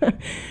too.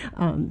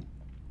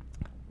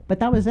 But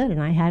that was it.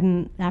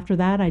 And after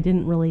that, I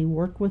didn't really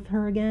work with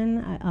her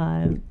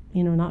again,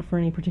 not for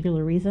any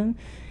particular reason.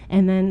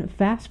 And then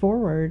fast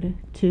forward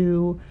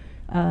to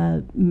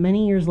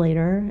many years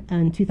later,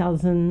 in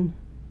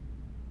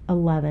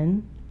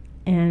 2011,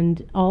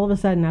 and all of a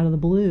sudden, out of the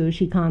blue,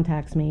 she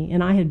contacts me.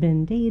 And I had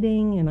been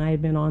dating, and I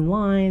had been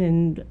online,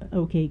 and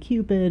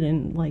OkCupid,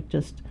 and like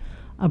just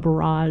a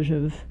barrage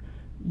of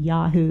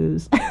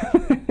yahoos.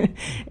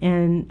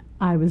 And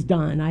I was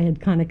done. I had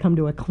kind of come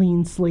to a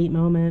clean slate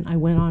moment. I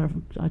went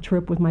on a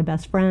trip with my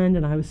best friend,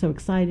 and I was so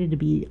excited to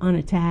be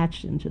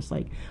unattached and just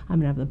like, I'm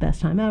going to have the best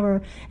time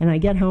ever. And I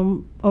get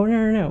home. Oh,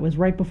 no. It was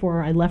right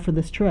before I left for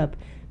this trip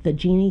that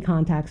Jeannie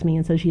contacts me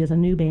and says she has a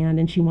new band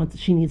and she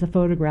needs a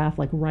photograph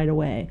like right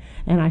away.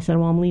 And I said,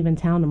 well, I'm leaving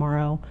town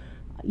tomorrow.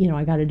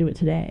 I got to do it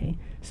today.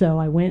 So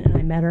I went and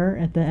I met her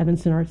at the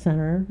Evanston Arts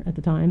Center at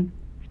the time.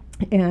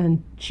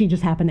 And she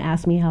just happened to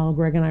ask me how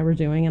Greg and I were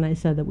doing, and I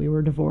said that we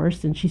were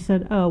divorced, and she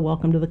said, oh,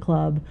 welcome to the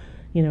club,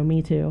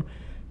 me too.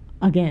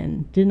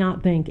 Again, did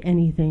not think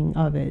anything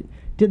of it.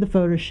 Did the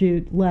photo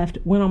shoot, left,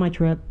 went on my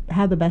trip,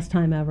 had the best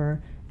time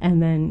ever,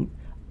 and then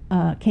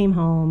came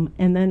home,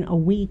 and then a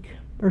week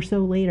or so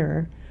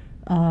later,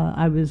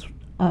 I was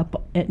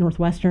up at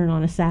Northwestern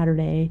on a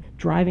Saturday,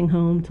 driving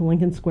home to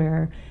Lincoln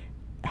Square,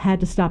 had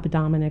to stop at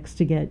Dominic's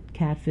to get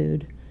cat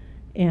food,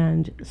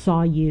 and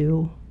saw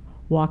you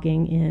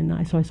walking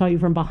in. So I saw you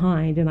from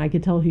behind, and I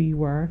could tell who you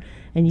were.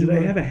 And Did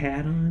I have a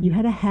hat on? You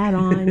had a hat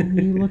on.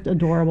 You looked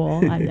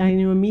adorable. I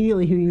knew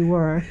immediately who you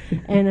were.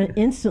 And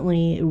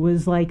instantly, it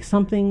was like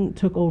something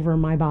took over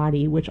my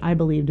body, which I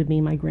believe to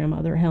be my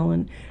grandmother,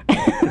 Helen.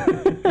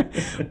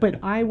 But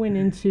I went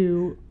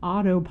into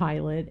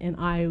autopilot, and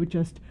I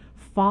just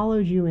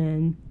followed you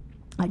in.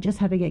 I just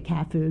had to get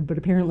cat food, but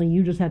apparently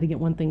you just had to get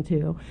one thing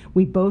too.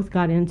 We both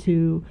got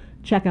into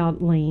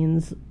checkout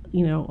lanes,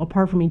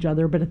 apart from each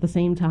other, but at the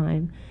same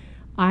time.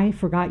 I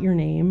forgot your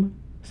name,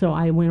 so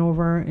I went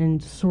over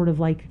and sort of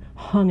like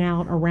hung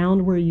out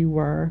around where you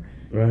were.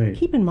 Right.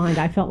 Keep in mind,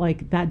 I felt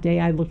like that day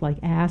I looked like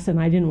ass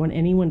and I didn't want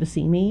anyone to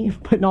see me,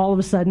 but all of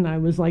a sudden I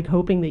was like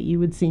hoping that you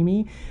would see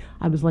me.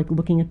 I was like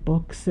looking at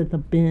books at the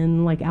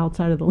bin, like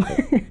outside of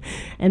the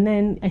and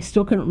then I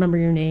still couldn't remember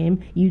your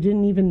name. You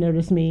didn't even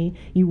notice me.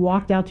 You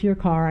walked out to your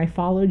car. I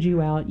followed you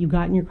out. You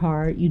got in your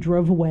car. You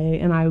drove away,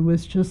 and I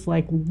was just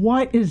like,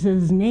 what is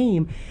his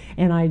name?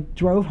 And I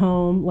drove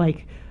home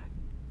like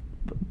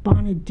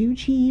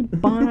Bonaducci,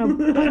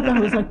 I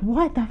was like,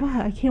 what the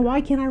fuck? Why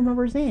can't I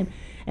remember his name?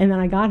 And then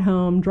I got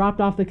home,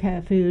 dropped off the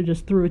cat food,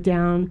 just threw it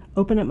down,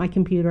 opened up my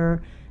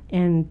computer,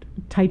 and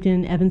typed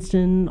in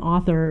Evanston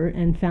author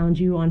and found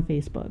you on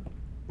Facebook.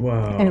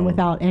 Wow. And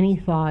without any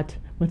thought,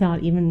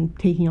 without even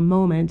taking a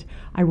moment,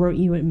 I wrote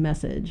you a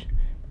message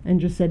and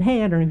just said,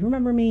 hey, I don't know if you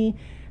remember me.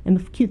 And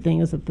the cute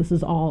thing is that this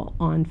is all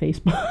on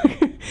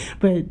Facebook.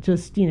 But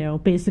just,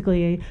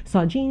 basically I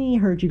saw Jeannie,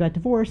 heard you got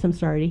divorced. I'm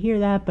sorry to hear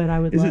that, but I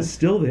would Is it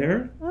still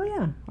there? Oh,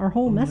 yeah. Our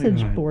whole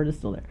message board is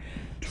still there.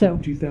 So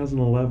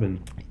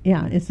 2011.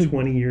 Yeah. It's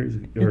 20 years,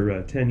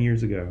 or 10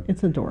 years ago.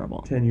 It's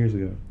adorable. 10 years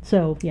ago.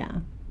 So, yeah.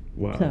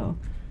 Wow. So,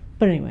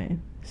 but anyway,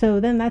 so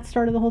then that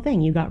started the whole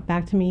thing. You got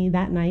back to me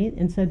that night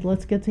and said,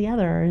 let's get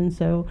together. And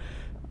so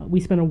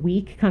we spent a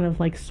week kind of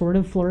like sort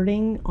of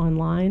flirting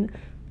online.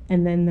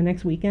 And then the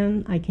next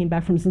weekend I came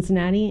back from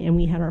Cincinnati and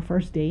we had our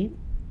first date,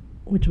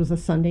 which was a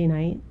Sunday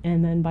night.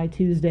 And then by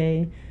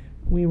Tuesday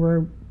we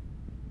were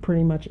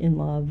pretty much in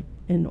love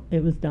and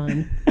it was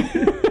done.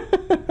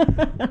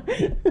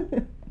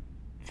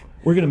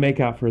 We're going to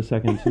make out for a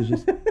second. So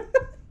just...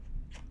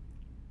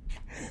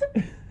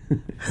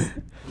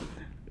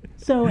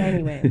 So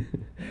anyway.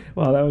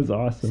 Wow, that was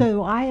awesome.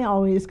 So I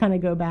always kind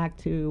of go back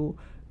to,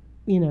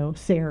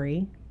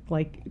 Sari,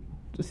 like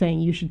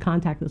saying you should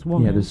contact this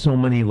woman. Yeah, there's so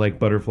many like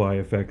butterfly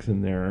effects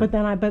in there.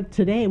 But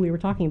today we were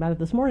talking about it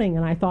this morning,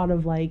 and I thought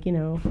of like,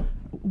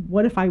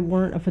 what if I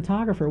weren't a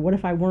photographer? What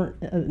if I weren't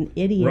an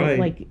idiot, right.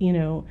 like,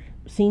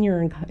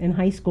 senior in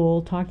high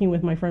school, talking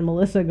with my friend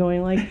Melissa,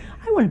 going like,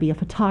 I want to be a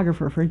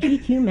photographer for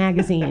GQ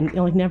magazine,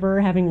 like never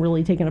having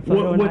really taken a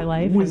photo in my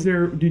life.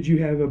 Did you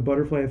have a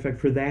butterfly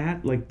effect for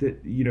that? Like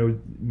that,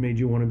 made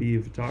you want to be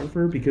a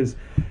photographer? Because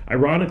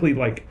ironically,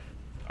 like,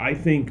 I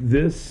think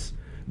this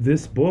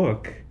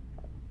book,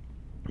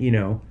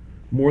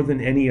 more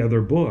than any other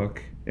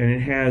book, and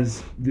it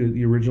has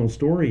the original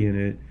story in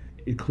it,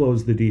 it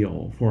closed the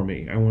deal for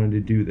me. I wanted to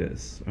do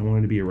this. I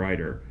wanted to be a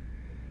writer.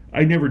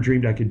 I never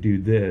dreamed I could do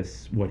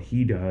this, what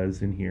he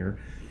does in here,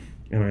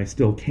 and I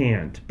still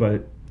can't,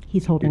 but...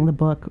 He's holding the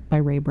book by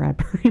Ray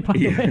Bradbury, by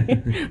the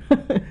way.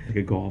 Like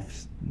a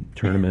golf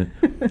tournament.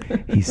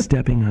 He's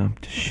stepping up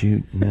to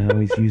shoot. Now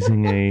he's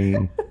using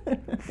a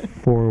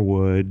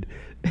 4-wood.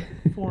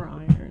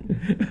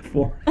 4-iron.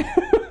 4.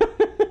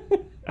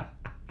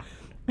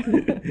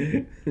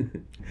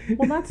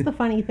 Well, that's the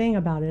funny thing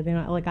about it.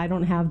 And like, I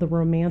don't have the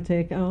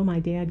romantic, oh, my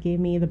dad gave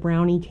me the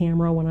Brownie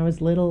camera when I was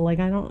little. Like,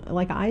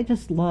 I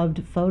just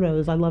loved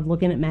photos. I loved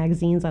looking at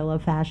magazines. I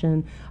love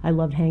fashion. I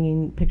loved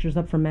hanging pictures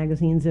up from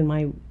magazines in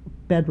my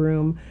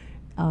bedroom,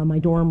 my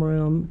dorm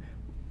room,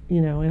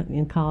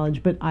 in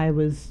college. But I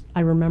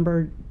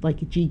remember like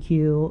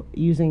GQ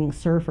using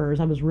surfers.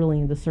 I was really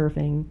into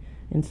surfing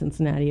in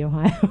Cincinnati,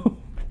 Ohio.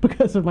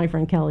 Because of my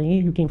friend Kelly,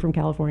 who came from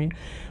California.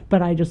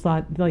 But I just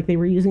thought, like, they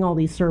were using all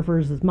these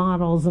surfers as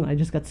models, and I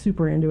just got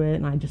super into it,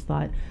 and I just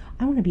thought,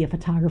 I want to be a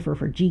photographer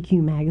for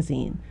GQ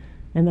magazine.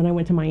 And then I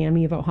went to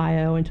Miami of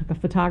Ohio and took a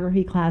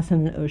photography class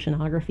and an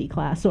oceanography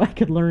class so I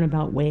could learn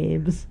about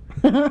waves,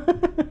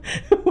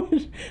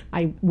 which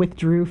I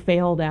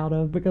failed out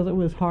of because it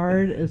was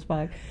hard as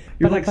fuck.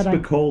 You're like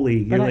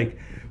Spicoli. You're like,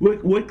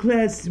 what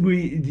class do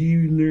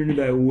you learn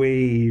about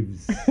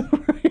waves?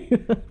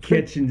 Right.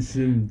 Catching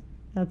some...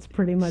 That's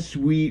pretty much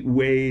sweet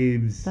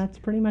waves. That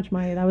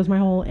was my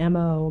whole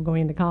MO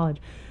going to college.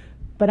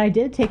 But I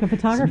did take a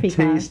photography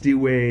class. Tasty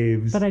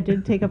waves. But I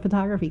did take a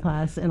photography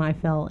class, and I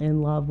fell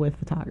in love with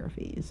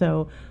photography.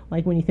 So,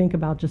 like, when you think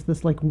about just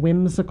this, like,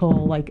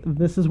 whimsical, like,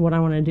 this is what I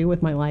want to do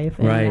with my life,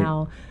 and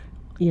now,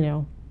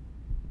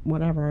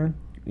 whatever,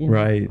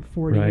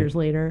 40 years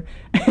later,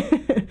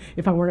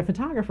 if I weren't a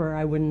photographer,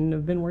 I wouldn't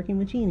have been working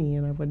with Jeannie,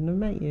 and I wouldn't have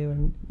met you.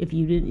 And if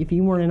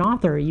you weren't an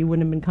author, you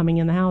wouldn't have been coming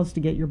in the house to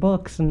get your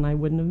books, and I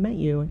wouldn't have met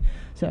you.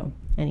 So,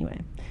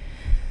 anyway.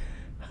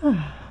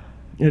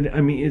 And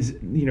I mean,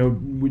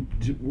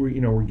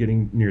 we're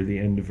getting near the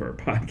end of our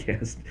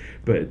podcast,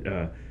 but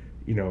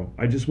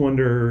I just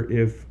wonder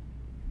if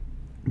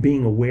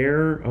being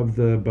aware of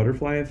the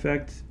butterfly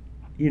effect,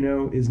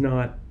 is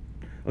not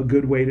a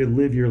good way to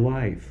live your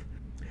life.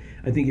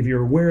 I think if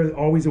you're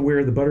always aware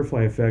of the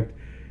butterfly effect,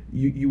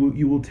 you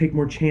will take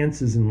more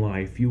chances in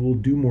life. You will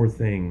do more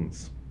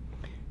things.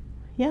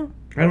 Yeah.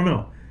 I don't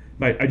know.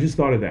 I just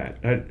thought of that.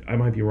 I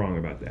might be wrong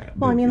about that.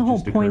 Well, I mean, the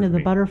whole point of the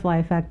butterfly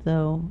effect,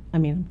 though, I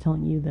mean, I'm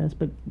telling you this,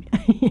 but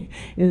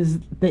is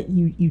that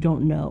you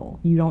don't know.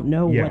 You don't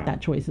know what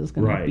that choice is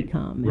going to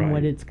become and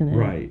what it's going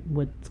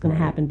to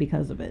happen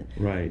because of it.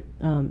 Right.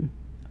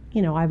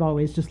 I've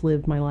always just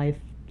lived my life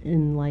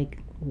in, like,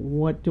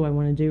 what do I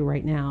want to do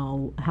right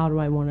now? How do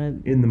I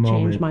want to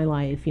change my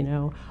life?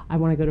 I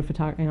want to go to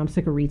photography. I'm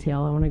sick of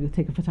retail. I want to go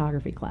take a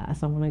photography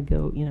class. I want to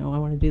go, I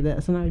want to do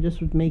this. And I just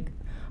would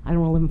I don't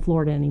want to live in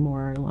Florida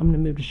anymore. I'm going to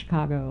move to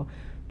Chicago.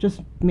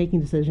 Just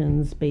making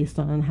decisions based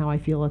on how I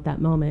feel at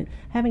that moment,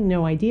 having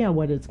no idea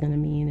what it's going to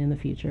mean in the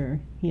future.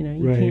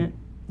 You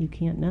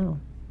can't know.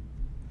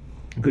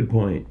 Good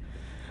point.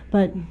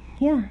 But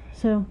yeah,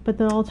 but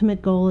the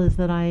ultimate goal is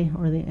the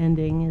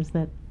ending is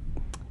that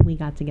we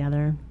got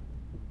together.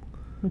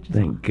 Which is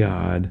Thank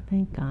God.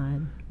 Thank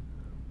God.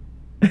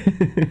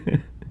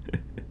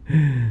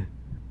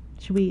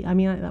 Should we? I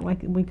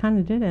mean, we kind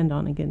of did end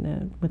on a good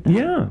note with that.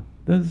 Yeah,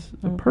 that's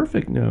a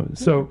perfect note.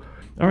 So,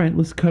 all right,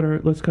 let's cut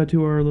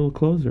to our little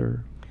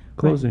closing.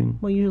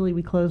 Right. Well, usually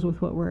we close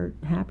with what we're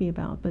happy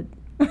about, but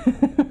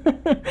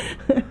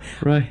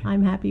right.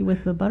 I'm happy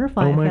with the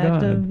butterfly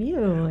effect of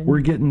you.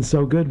 We're getting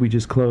so good. We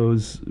just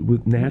close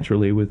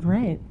naturally with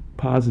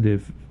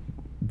positive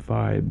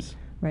vibes.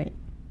 Right.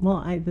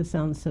 Well, this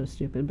sounds so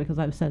stupid because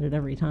I've said it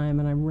every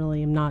time, and I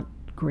really am not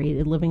great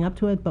at living up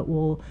to it, but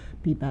we'll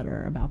be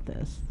better about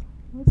this.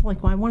 It's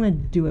like, well, I want to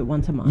do it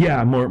once a month.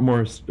 Yeah,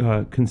 more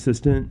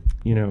consistent.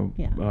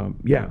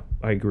 Yeah,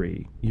 I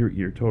agree.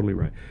 You're totally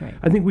right.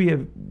 I think we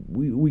have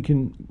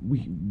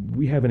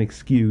an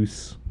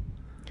excuse.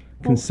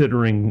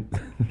 Considering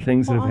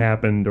things that have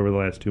happened over the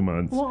last 2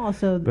 months. Well,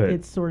 also,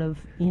 it's sort of,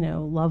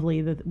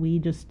 lovely that we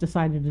just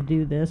decided to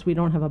do this. We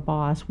don't have a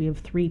boss. We have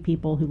 3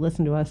 people who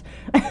listen to us.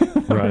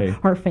 Right.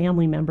 Our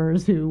family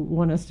members who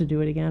want us to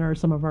do it again, or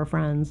some of our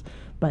friends.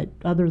 But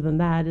other than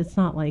that, it's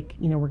not like,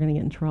 we're going to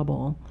get in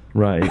trouble.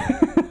 Right.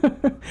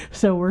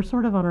 So we're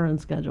sort of on our own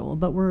schedule.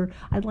 But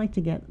I'd like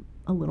to get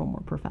a little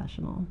more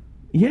professional.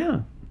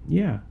 Yeah.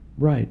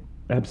 Right.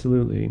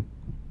 Absolutely.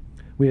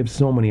 We have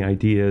so many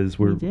ideas.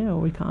 We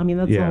do.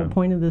 That's the whole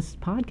point of this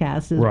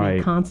podcast is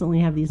we constantly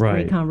have these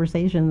great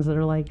conversations that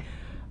are like,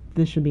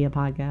 this should be a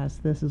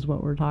podcast. This is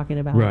what we're talking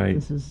about. Right.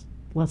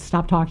 Let's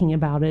stop talking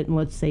about it and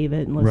let's save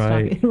it and let's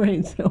talk it.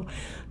 Right. So,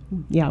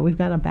 yeah, we've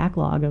got a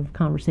backlog of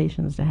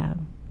conversations to have.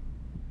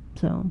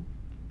 So,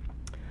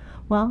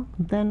 well,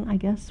 then I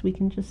guess we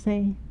can just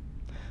say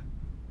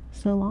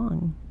so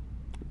long,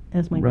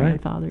 as my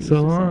grandfather used to say.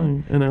 So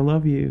long, and I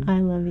love you. I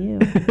love you.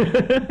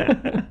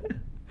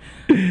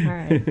 All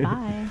right,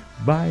 bye.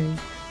 Bye.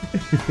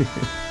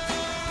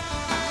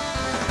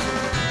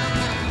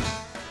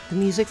 The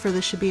music for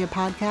This Should Be a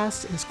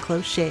Podcast is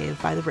Close Shave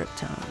by the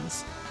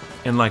Riptones.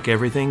 And like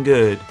everything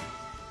good,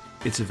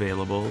 it's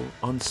available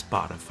on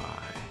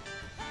Spotify.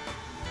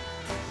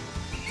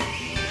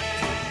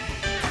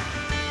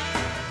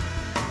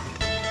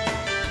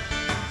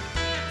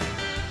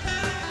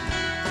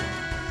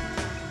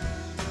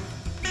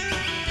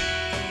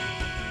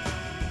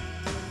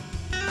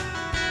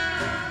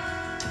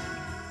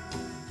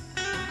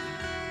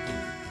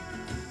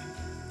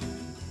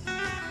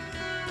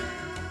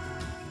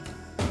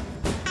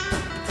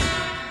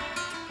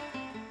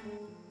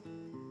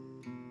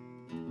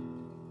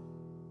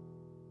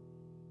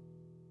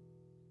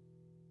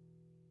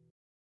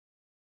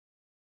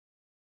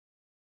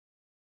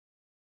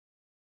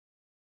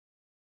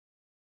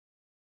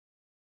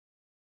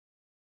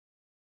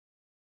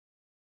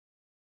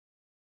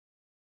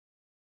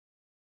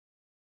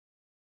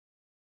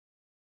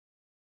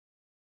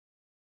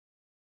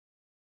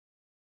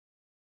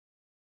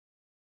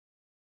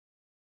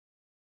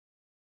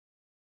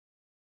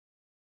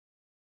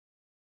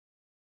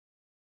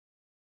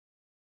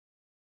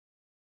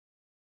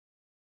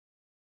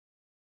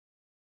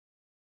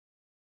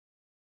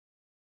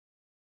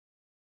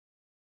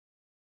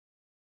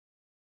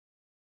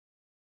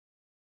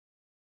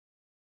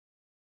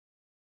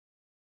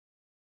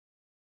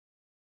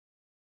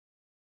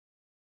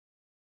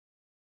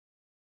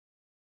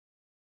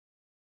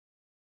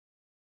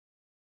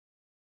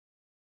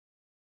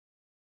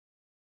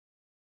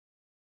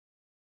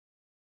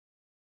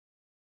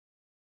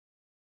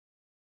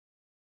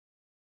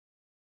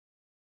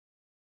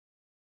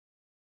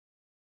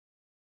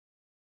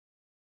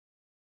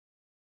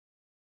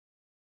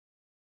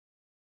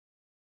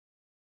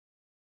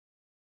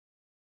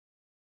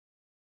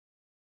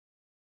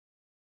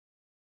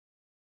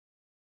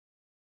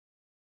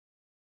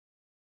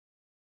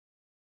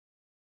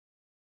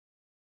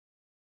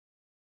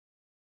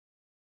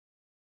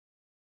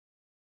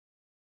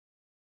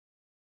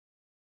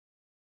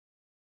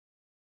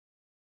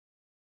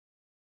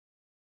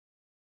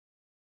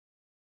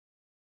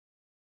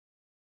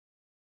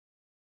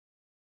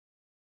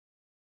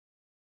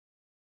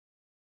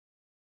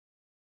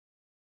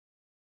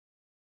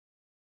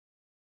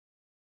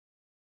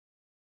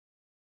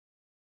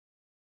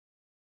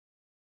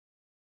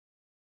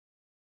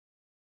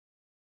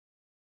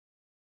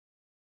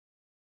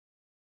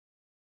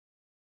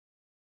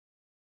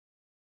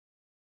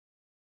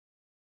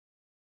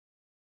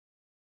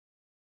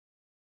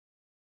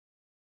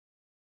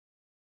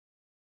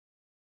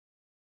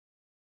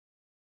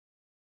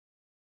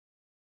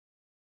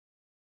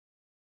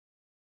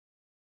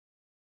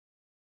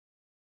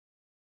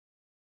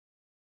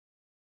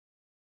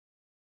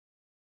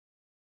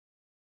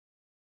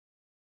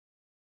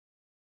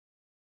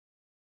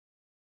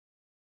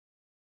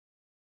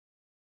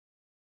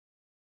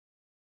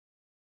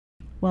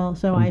 Well,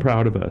 so I'm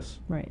proud of us.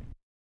 Right.